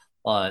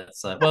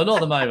 so well, not at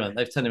the moment.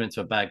 They've turned him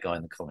into a bad guy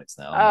in the comics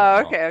now. I'm not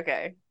Oh, not okay,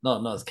 okay.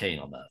 not as keen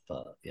on that,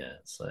 but yeah.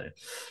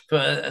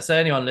 So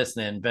anyone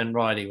listening, Ben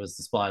Riley was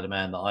the Spider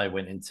Man that I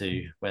went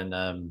into when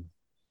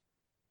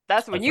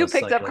That's I when you first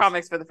picked started up collecting.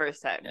 comics for the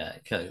first time.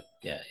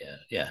 Yeah,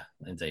 yeah,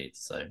 indeed.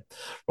 So,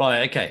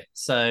 right, okay.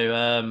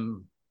 So,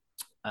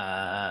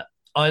 uh,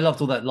 I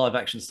loved all that live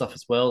action stuff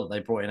as well. That they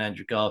brought in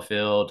Andrew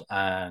Garfield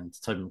and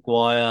Tobey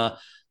Maguire,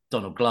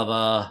 Donald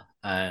Glover,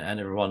 and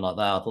everyone like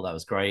that. I thought that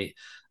was great.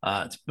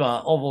 But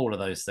of all of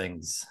those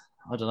things,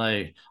 I don't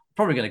know.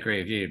 Probably going to agree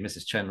with you.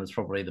 Mrs. Chen was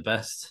probably the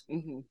best.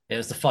 Hmm. It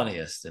was the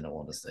funniest, in all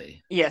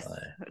honesty. Yes, So,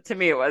 to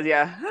me it was,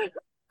 yeah.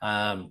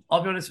 I'll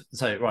be honest.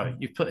 So, right,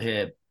 you've put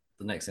here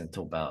the next thing to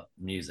talk about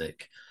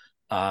music.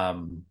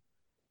 Um,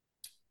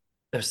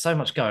 there's so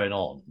much going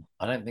on.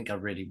 I don't think I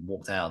really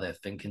walked out of there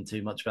thinking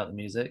too much about the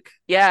music.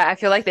 Yeah, I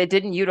feel like they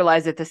didn't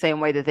utilize it the same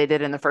way that they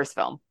did in the first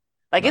film.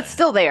 Like No. it's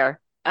still there.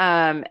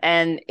 And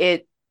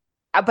it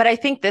but I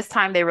think this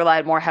time they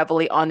relied more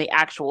heavily on the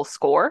actual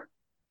score.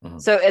 Mhm.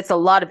 So it's a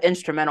lot of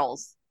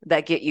instrumentals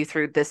that get you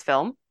through this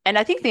film. And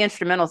I think the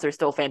instrumentals are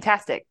still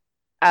fantastic.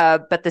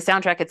 But the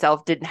soundtrack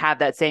itself didn't have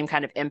that same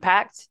kind of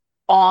impact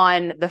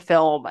on the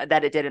film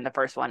that it did in the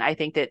first one. I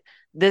think that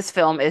this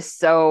film is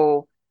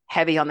so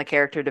heavy on the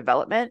character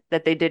development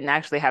that they didn't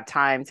actually have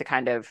time to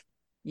kind of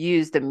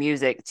use the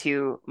music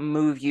to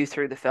move you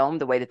through the film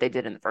the way that they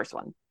did in the first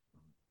one.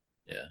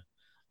 Yeah.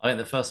 I think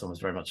the first one was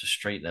very much a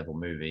street level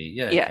movie.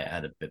 Yeah, Yeah. okay, it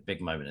had a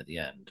big moment at the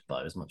end,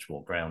 but it was much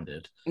more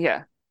grounded.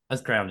 Yeah.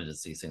 As grounded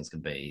as these things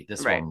can be.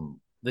 Right.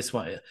 This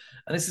one,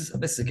 and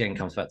this again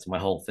comes back to my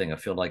whole thing. I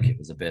feel like it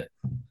was a bit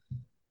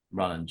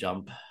run and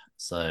jump.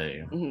 So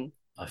Hmm.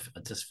 I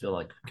just feel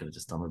like we could have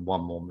just done with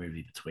one more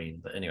movie between.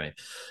 But anyway,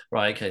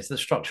 right, okay. So the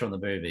structure on the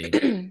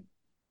movie.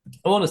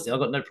 Honestly, I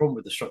got no problem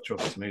with the structure of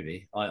this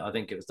movie. I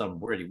think it was done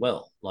really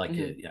well. Like Hmm.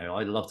 it,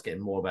 I loved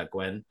getting more about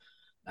Gwen,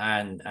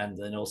 and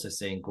then also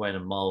seeing Gwen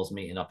and Miles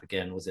meeting up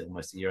again. Was it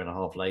almost a year and a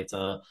half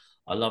later?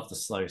 I love the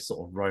slow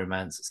sort of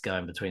romance that's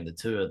going between the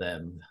two of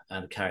them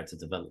and the character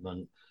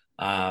development.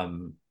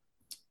 Um,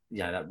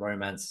 yeah, that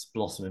romance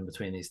blossoming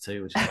between these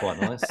two, which is quite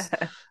nice.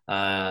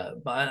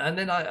 But and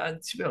then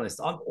to be honest,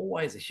 I'm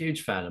always a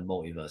huge fan of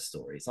multiverse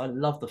stories. I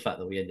love the fact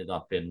that we ended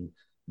up in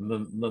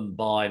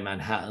Mumbai,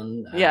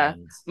 Manhattan, Yeah.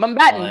 and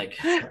Mumbattan.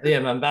 like yeah,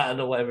 Manhattan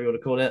or whatever you want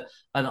to call it.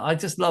 And I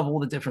just love all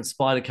the different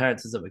spider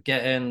characters that we're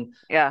getting.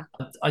 Yeah.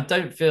 I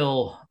don't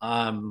feel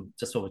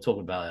just what we're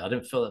talking about. I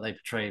don't feel that they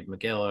portrayed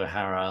Miguel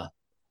O'Hara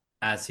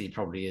as he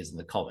probably is in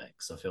the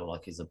comics. I feel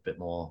like he's a bit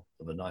more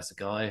of a nicer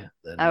guy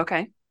than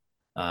Okay.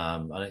 I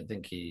don't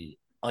think he.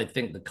 I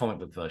think the comic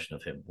book version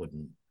of him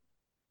wouldn't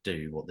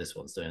do what this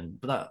one's doing.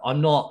 But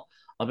I'm not.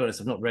 I'll be honest.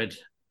 I've not read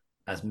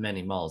as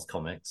many Miles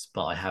comics,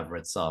 but I have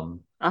read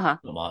some. Uh-huh.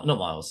 Not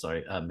Miles.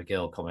 Sorry,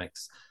 Miguel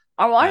comics.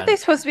 Oh, aren't they And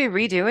supposed to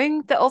be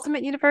redoing the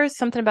Ultimate Universe?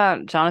 Something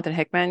about Jonathan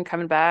Hickman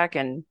coming back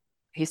and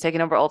he's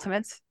taking over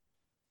Ultimates?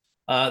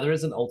 there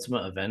is an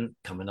Ultimate event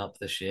coming up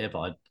this year,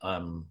 but I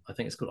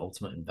think it's called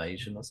Ultimate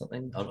Invasion or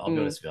something. I'll be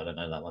Mm, honest with you. I don't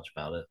know that much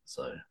about it.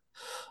 So,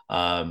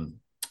 um,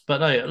 but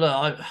no,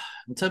 look,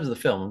 in terms of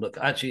the film, look,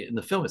 actually, in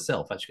the film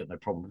itself, I've actually got no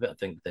problem with it. I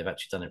think they've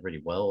actually done it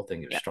really well. I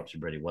think it was yeah.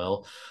 structured really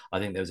well. I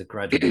think there was a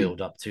gradual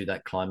build up to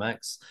that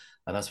climax,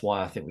 and that's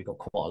why I think we got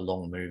quite a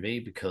long movie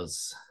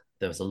because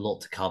there was a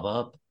lot to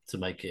cover to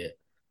make it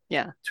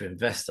Yeah. to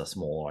invest us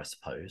more, I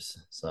suppose.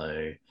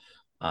 So,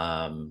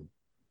 um,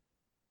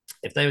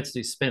 if they were to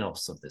do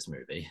spin-offs of this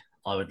movie,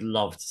 I would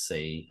love to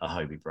see a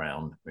Hobie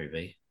Brown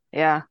movie.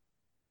 Yeah,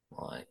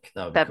 Like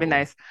that would be that'd be cool.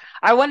 nice.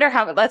 I wonder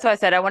how, that's why I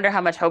said, I wonder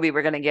how much Hobie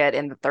we're gonna get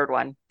in the third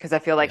one, because I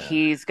feel like Yeah.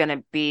 he's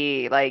gonna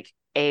be like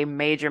a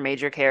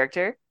major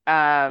character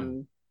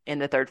Mm. in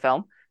the third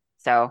film.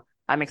 So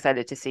I'm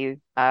excited to see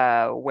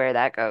where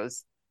that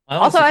goes. I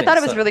Also, honestly I thought think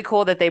it was so. really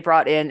cool that they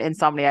brought in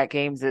Insomniac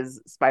Games as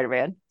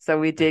Spider-Man. So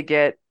we did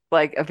get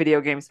like a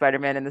video game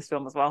Spider-Man in this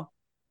film as well.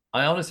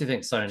 I honestly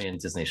think Sony and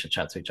Disney should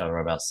chat to each other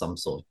about some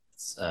sort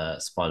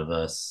of Spider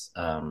Verse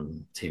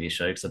TV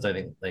show because I don't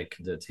think they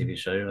can do a TV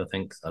show. I don't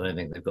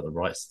think they've got the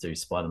rights to do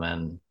Spider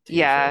Man TV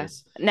Yeah.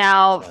 shows.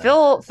 Now,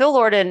 So Phil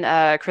Lord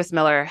and Chris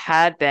Miller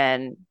had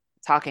been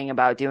talking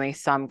about doing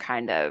some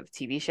kind of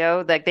TV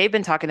show. Like they've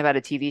been talking about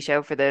a TV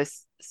show for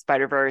this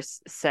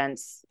Spider-Verse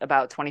since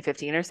about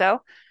 2015 or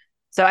so.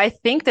 So I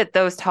think that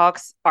those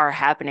talks are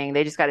happening.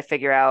 They just got to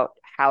figure out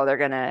how they're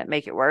gonna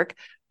make it work.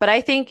 But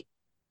I think,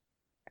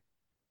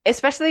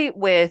 especially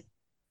with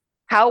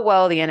how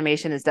well the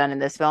animation is done in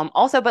this film,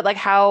 also, but like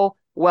how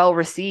well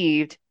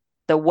received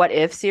the What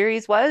If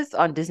series was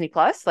on Disney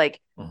Plus,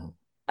 like mhm.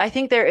 I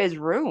think there is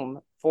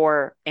room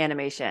for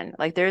animation.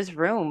 Like there's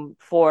room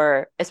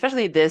for,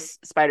 especially this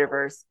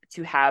Spider-Verse,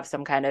 to have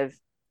some kind of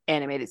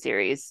animated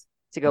series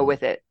to go Mhm.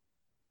 with it.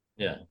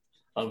 Yeah.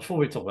 Before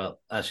we talk about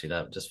actually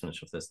that, just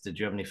finish off this. Did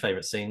you have any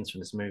favorite scenes from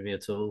this movie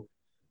at all?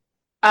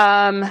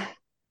 Um,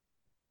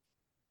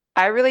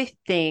 I really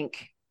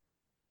think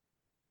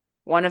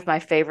one of my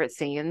favorite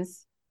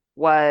scenes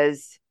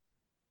was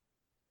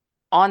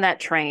on that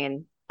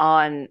train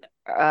on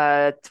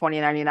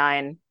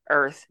 2099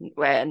 Earth,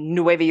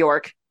 Nueva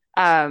York,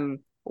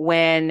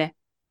 when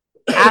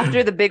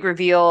after the big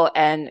reveal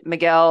and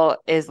Miguel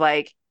is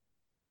like,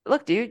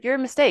 look, dude, you're a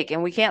mistake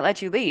and we can't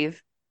let you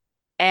leave.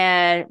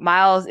 And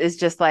Miles is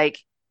just like,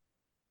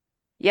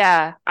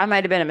 yeah, I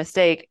might have been a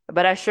mistake,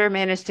 but I sure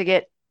managed to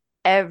get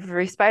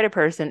every spider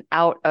person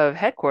out of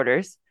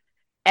headquarters.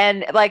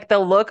 And like the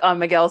look on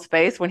Miguel's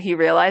face when he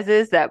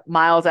realizes that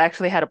Miles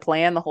actually had a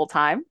plan the whole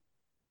time,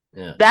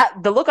 Yeah. that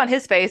the look on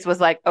his face was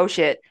like, oh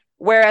shit.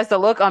 Whereas the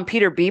look on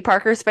Peter B.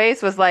 Parker's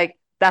face was like,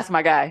 that's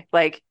my guy.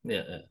 Like,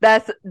 Yeah.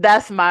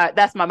 that's my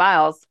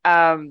Miles.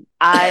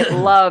 I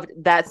loved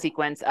that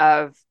sequence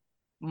of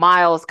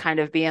Miles kind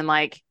of being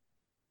like,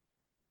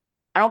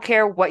 I don't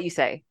care what you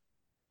say.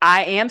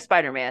 I am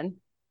Spider-Man.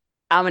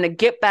 I'm gonna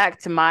get back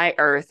to my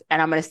Earth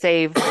and I'm gonna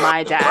save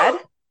my dad.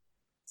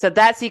 So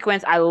that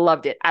sequence, I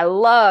loved it. I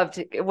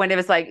loved when it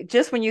was like,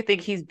 just when you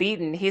think he's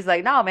beaten, he's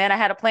like, no, man, I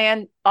had a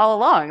plan all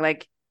along.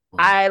 Like, Mhm.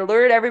 I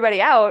lured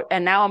everybody out,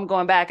 and now I'm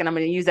going back and I'm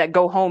going to use that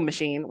go home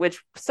machine,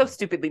 which was so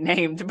stupidly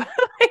named, but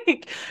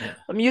like, Yeah.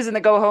 I'm using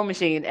the go home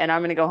machine and I'm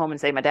going to go home and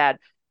save my dad.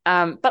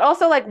 But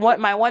also, like, what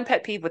my one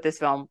pet peeve with this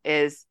film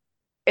is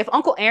if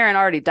Uncle Aaron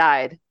already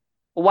died,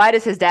 why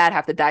does his dad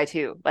have to die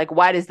too? Like,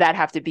 why does that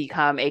have to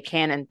become a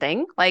canon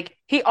thing? Like,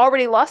 he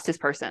already lost his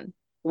person.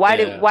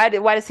 Yeah. Why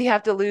does he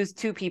have to lose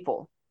two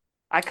people?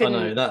 I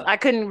know that. I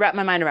couldn't wrap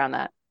my mind around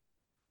that.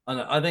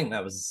 I think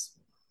that was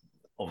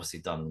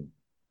obviously done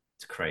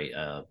to create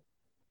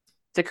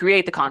To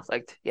create the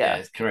conflict. yeah, Yeah.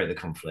 it's create the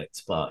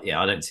conflict. But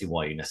yeah, I don't see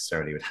why you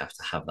necessarily would have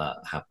to have that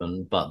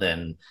happen. But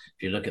then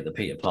if you look at the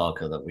Peter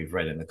Parker that we've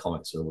read in the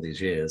comics all these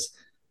years,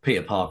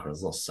 Peter Parker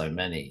has lost so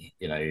many.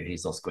 You know,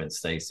 he's lost Gwen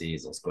Stacy,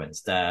 he's lost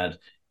Gwen's dad,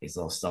 he's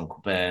lost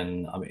Uncle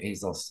Ben. I mean,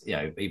 he's lost,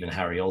 even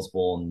Harry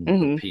Osborn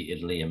Hmm.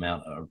 repeatedly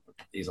amount of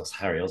he's lost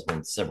Harry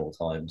Osborn several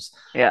times.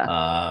 Yeah.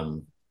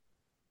 Um,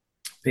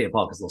 Peter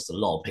Parker's lost a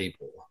lot of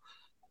people,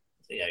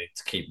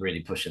 to keep really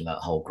pushing that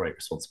whole great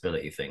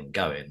responsibility thing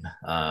going.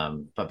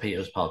 But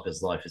Peter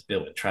Parker's life is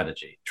built in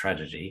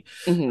tragedy.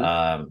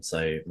 Hmm.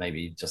 So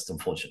maybe just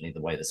unfortunately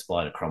the way the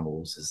spider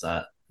crumbles is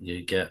that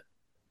you get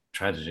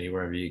tragedy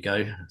wherever you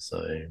go.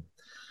 So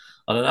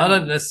I don't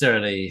Um,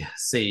 necessarily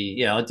see.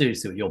 Yeah, I do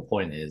see what your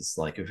point is.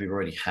 Like if we've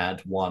already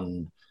had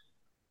one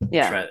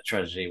yeah.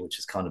 tragedy which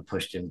has kind of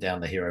pushed him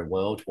down the hero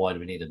world, why do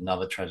we need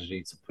another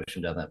tragedy to push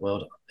him down that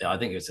world? I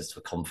think it was just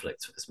for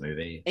conflict for this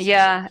movie. So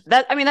Yeah.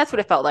 I mean, that's what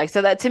it felt like.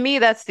 So that to me,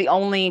 that's the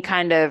only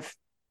kind of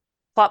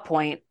plot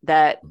point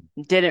that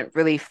didn't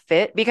really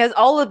fit because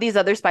all of these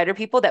other spider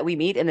people that we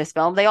meet in this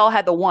film, they all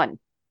had the one.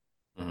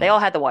 They mm-hmm. all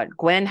had the one.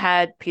 Gwen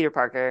had Peter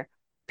Parker.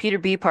 Peter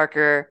B.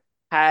 Parker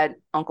had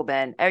Uncle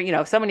Ben.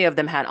 So many of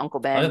them had Uncle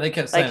I think Ben. they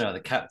kept saying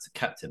Like, about the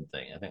captain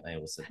thing. I think they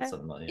all said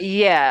something like that.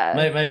 yeah.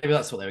 Maybe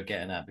that's what they were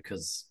getting at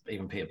because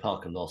even Peter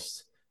Parker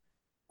lost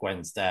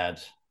Gwen's dad.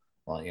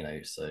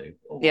 Like, so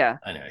Yeah.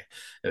 anyway,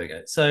 there we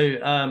go. So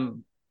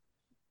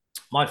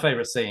my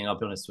favorite scene, I'll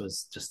be honest,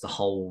 was just the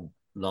whole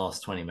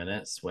last 20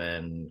 minutes Hmm.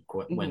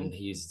 when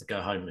he uses the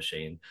go home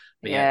machine,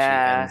 but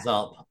Yeah.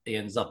 he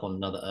ends up on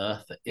another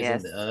Earth that isn't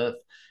Yes. the Earth.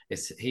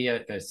 He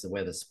goes to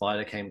where the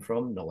spider came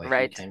from, not where he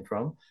Right. came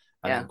from.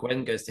 And Yeah. then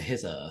Gwen goes to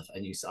his Earth,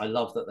 and I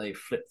love that they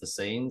flip the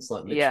scenes,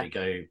 like Yeah.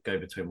 literally go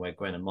between where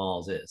Gwen and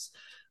Miles is,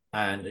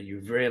 and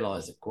you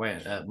realise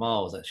that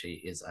Miles actually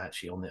is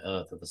actually on the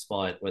Earth of the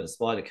spider where the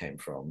spider came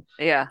from,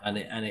 Yeah. and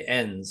it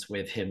ends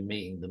with him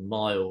meeting the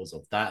Miles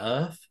of that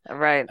Earth,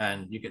 Right.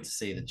 and you get to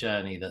see the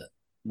journey that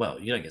well,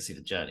 you don't get to see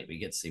the journey, but you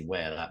get to see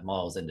where that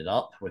Miles ended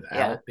up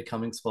Yeah, without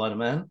becoming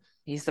Spider-Man.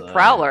 he's the So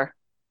Prowler.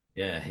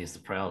 yeah, he's the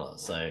Prowler.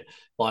 So,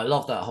 but I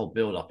love that whole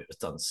build up. It was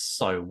done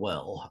so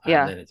well,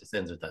 and Yeah. then it just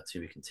ends with that to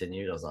be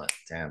continued. I was like,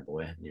 damn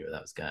boy, I knew where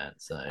that was going.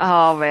 So,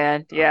 Oh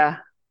man, um,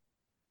 yeah.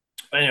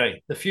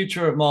 anyway, the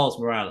future of Miles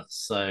Morales.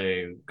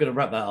 So, gonna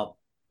wrap that up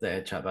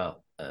there. Chat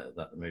about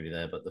that movie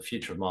there, but the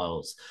future of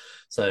Miles.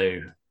 So,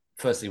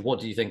 firstly, what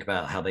do you think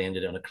about how they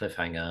ended it on a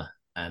cliffhanger?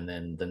 And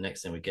then the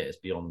next thing we get is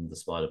Beyond the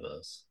Spider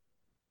Verse.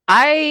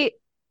 I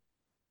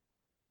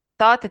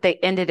thought that they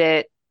ended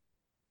it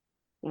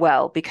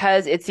well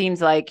because it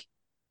seems like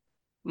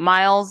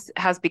Miles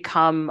has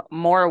become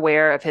more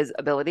aware of his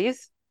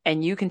abilities,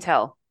 and you can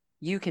tell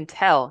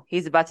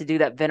he's about to do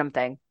that Venom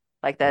thing,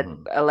 like that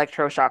Mm-hmm.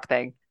 electroshock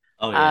thing,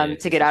 Oh yeah, yeah,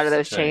 to because get out of it's a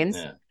those chain.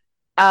 chains. Yeah.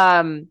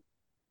 Um,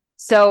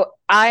 so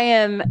I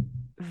am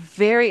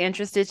very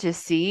interested to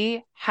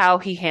see how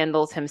he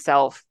handles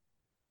himself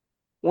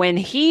when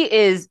he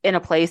is in a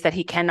place that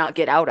he cannot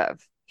get out of.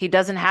 He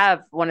doesn't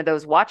have one of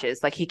those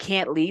watches. Like he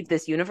can't leave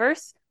this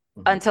universe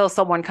Mm-hmm. until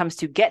someone comes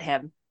to get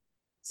him.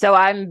 So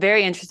I'm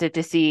very interested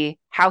to see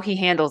how he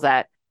handles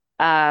that,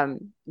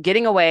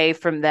 getting away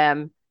from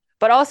them,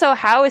 but also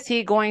how is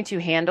he going to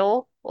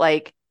handle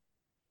like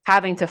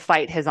having to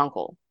fight his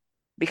uncle?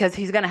 Because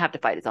he's going to have to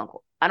fight his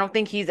uncle. I don't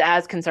think he's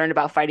as concerned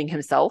about fighting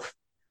himself,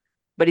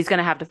 but he's going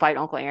to have to fight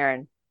Uncle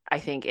Aaron, I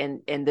think,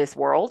 in this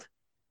world.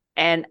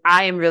 And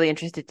I am really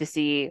interested to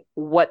see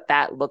what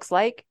that looks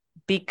like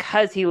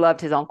because he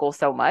loved his uncle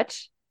so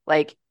much.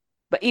 Like,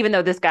 but even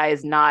though this guy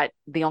is not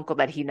the uncle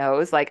that he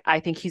knows, like, I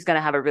think he's going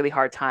to have a really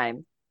hard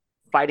time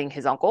fighting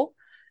his uncle.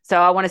 So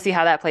I want to see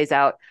how that plays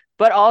out.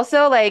 But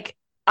also, like,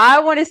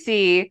 I want to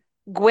see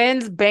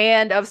Gwen's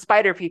band of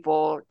spider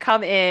people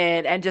come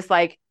in and just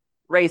like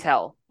raise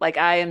hell. Like,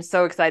 I am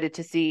so excited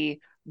to see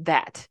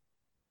that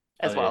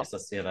Oh as yeah, well. so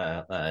that's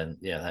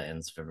that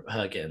ends for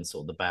her getting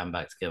sort of the band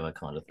back together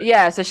kind of thing.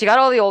 Yeah, so she got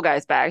all the old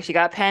guys back. She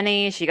got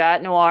Penny, she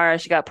got Noir,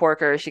 she got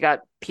Porker, she got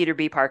Peter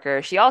B.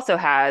 Parker. She also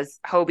has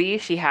Hobie.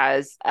 She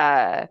has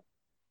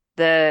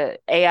the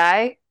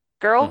AI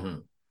girl. Mm-hmm.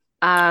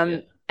 Yeah.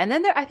 And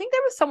then I think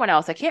there was someone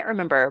else. I can't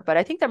remember, but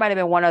I think there might have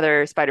been one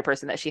other spider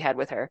person that she had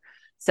with her.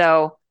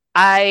 So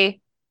I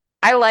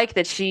like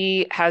that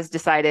she has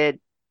decided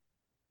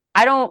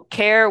I don't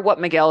care what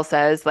Miguel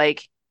says,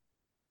 like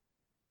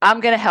I'm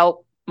gonna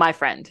help my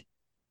friend.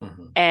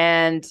 Mm-hmm.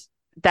 And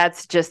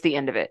that's just the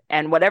end of it.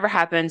 And whatever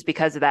happens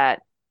because of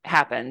that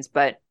happens.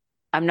 But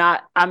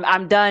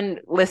I'm done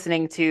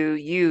listening to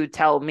you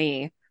tell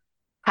me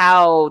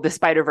how the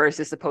Spider Verse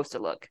is supposed to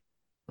look.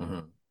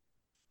 Mm-hmm.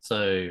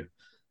 So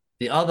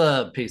the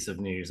other piece of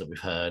news that we've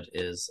heard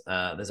is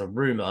there's a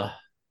rumor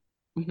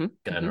Mm-hmm,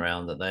 going mm-hmm.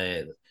 around that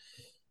they're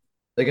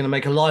going to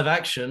make a live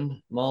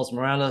action Miles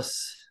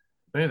Morales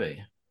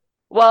movie.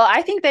 Well,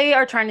 I think they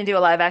are trying to do a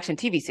live action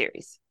TV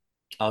series.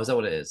 Oh, is that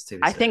what it is?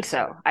 TV I think series.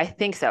 so. Sorry. I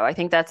think so. I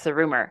think that's the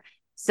rumor.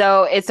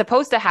 So it's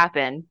supposed to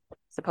happen,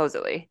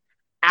 supposedly,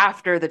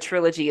 after the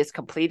trilogy is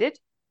completed.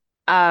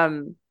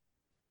 Um,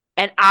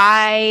 and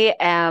I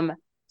am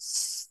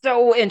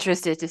so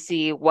interested to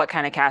see what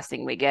kind of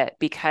casting we get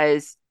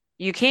because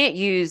you can't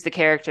use the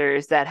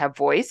characters that have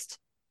voiced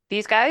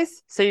these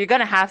guys. So you're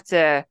going to have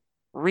to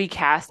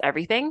recast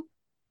everything.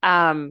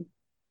 Um,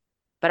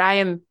 but I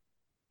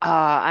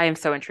am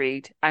so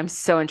intrigued. I'm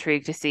so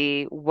intrigued to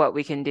see what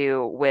we can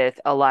do with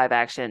a live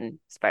action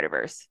Spider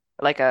Verse,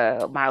 like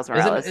a Miles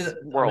Morales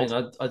I mean, world.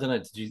 I don't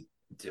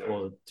know.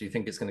 Or do you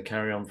think it's going to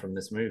carry on from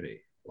this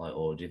movie, like,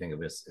 or do you think it'll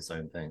be its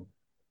own thing?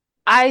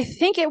 I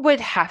think it would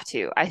have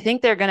to. I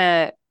think they're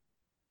gonna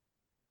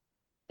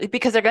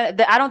because they're gonna.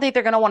 I don't think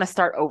they're gonna want to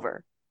start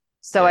over.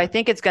 So I Yeah,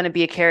 think it's gonna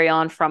be a carry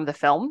on from the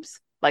films,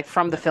 like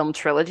from the yeah. film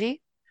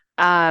trilogy.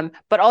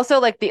 But also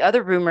like the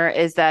other rumor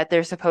is that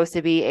there's supposed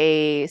to be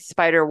a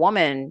Spider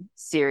Woman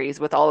series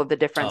with all of the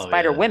different Oh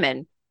Spider yeah.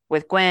 Women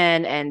with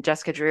Gwen and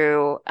Jessica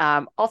Drew.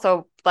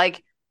 Also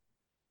like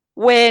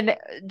when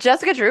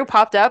Jessica Drew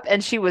popped up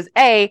and she was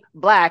A,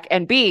 black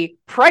and B,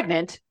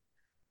 pregnant,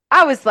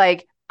 I was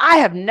like, I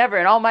have never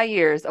in all my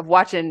years of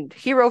watching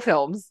hero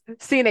films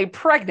seen a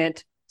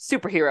pregnant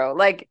superhero.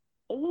 Like,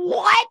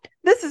 what?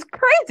 This is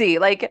crazy.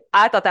 Like,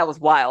 I thought that was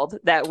wild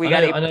that we I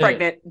got know, a I know,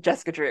 pregnant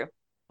Jessica Drew.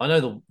 I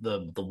know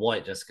the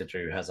white Jessica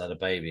Drew has had a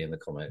baby in the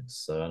comics,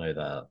 so I know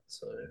that.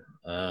 So,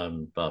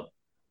 but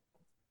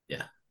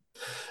yeah.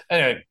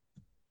 Anyway,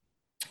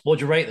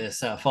 what'd you rate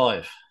this out of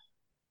five?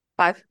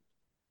 Five.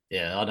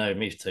 Yeah, I know,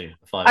 me too.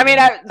 Five I mean,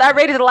 again. I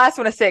rated the last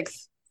one a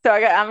six. So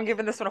I'm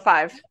giving this one a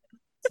five.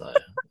 So,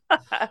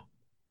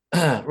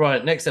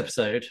 right, next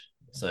episode.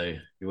 So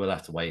you will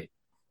have to wait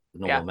the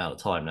normal Yeah. amount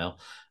of time now.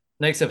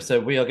 Next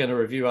episode, we are going to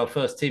review our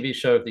first TV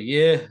show of the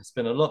year. It's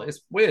been a lot.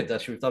 It's weird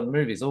actually. We've done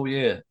movies all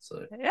year.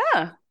 So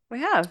Yeah, we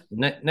have.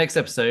 next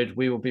episode,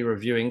 we will be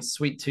reviewing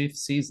Sweet Tooth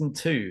season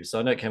 2. So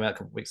I know it came out a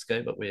couple of weeks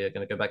ago, but we're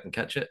going to go back and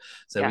catch it.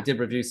 So we Yeah. did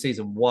review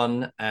season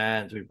 1,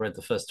 and we've read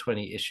the first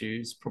 20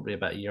 issues probably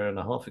about a year and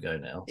a half ago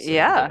now. So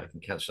you can go Yeah. back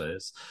and catch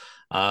those.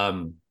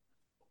 Um,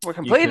 We're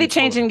you completely can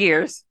follow. changing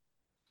gears.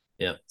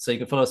 Yeah. So you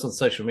can follow us on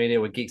social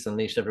media. We're Geeks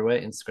Unleashed everywhere: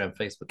 Instagram,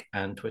 Facebook,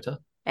 and Twitter.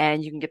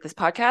 And you can get this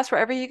podcast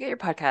wherever you get your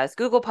podcasts.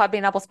 Google,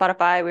 Podbean, Apple,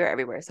 Spotify. We're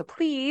everywhere. So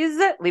please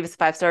leave us a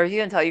 5-star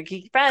review and tell your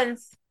geeky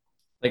friends.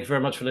 Thank you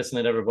very much for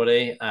listening,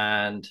 everybody,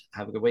 and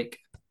have a good week.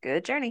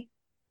 Good journey.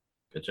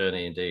 Good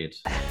journey indeed.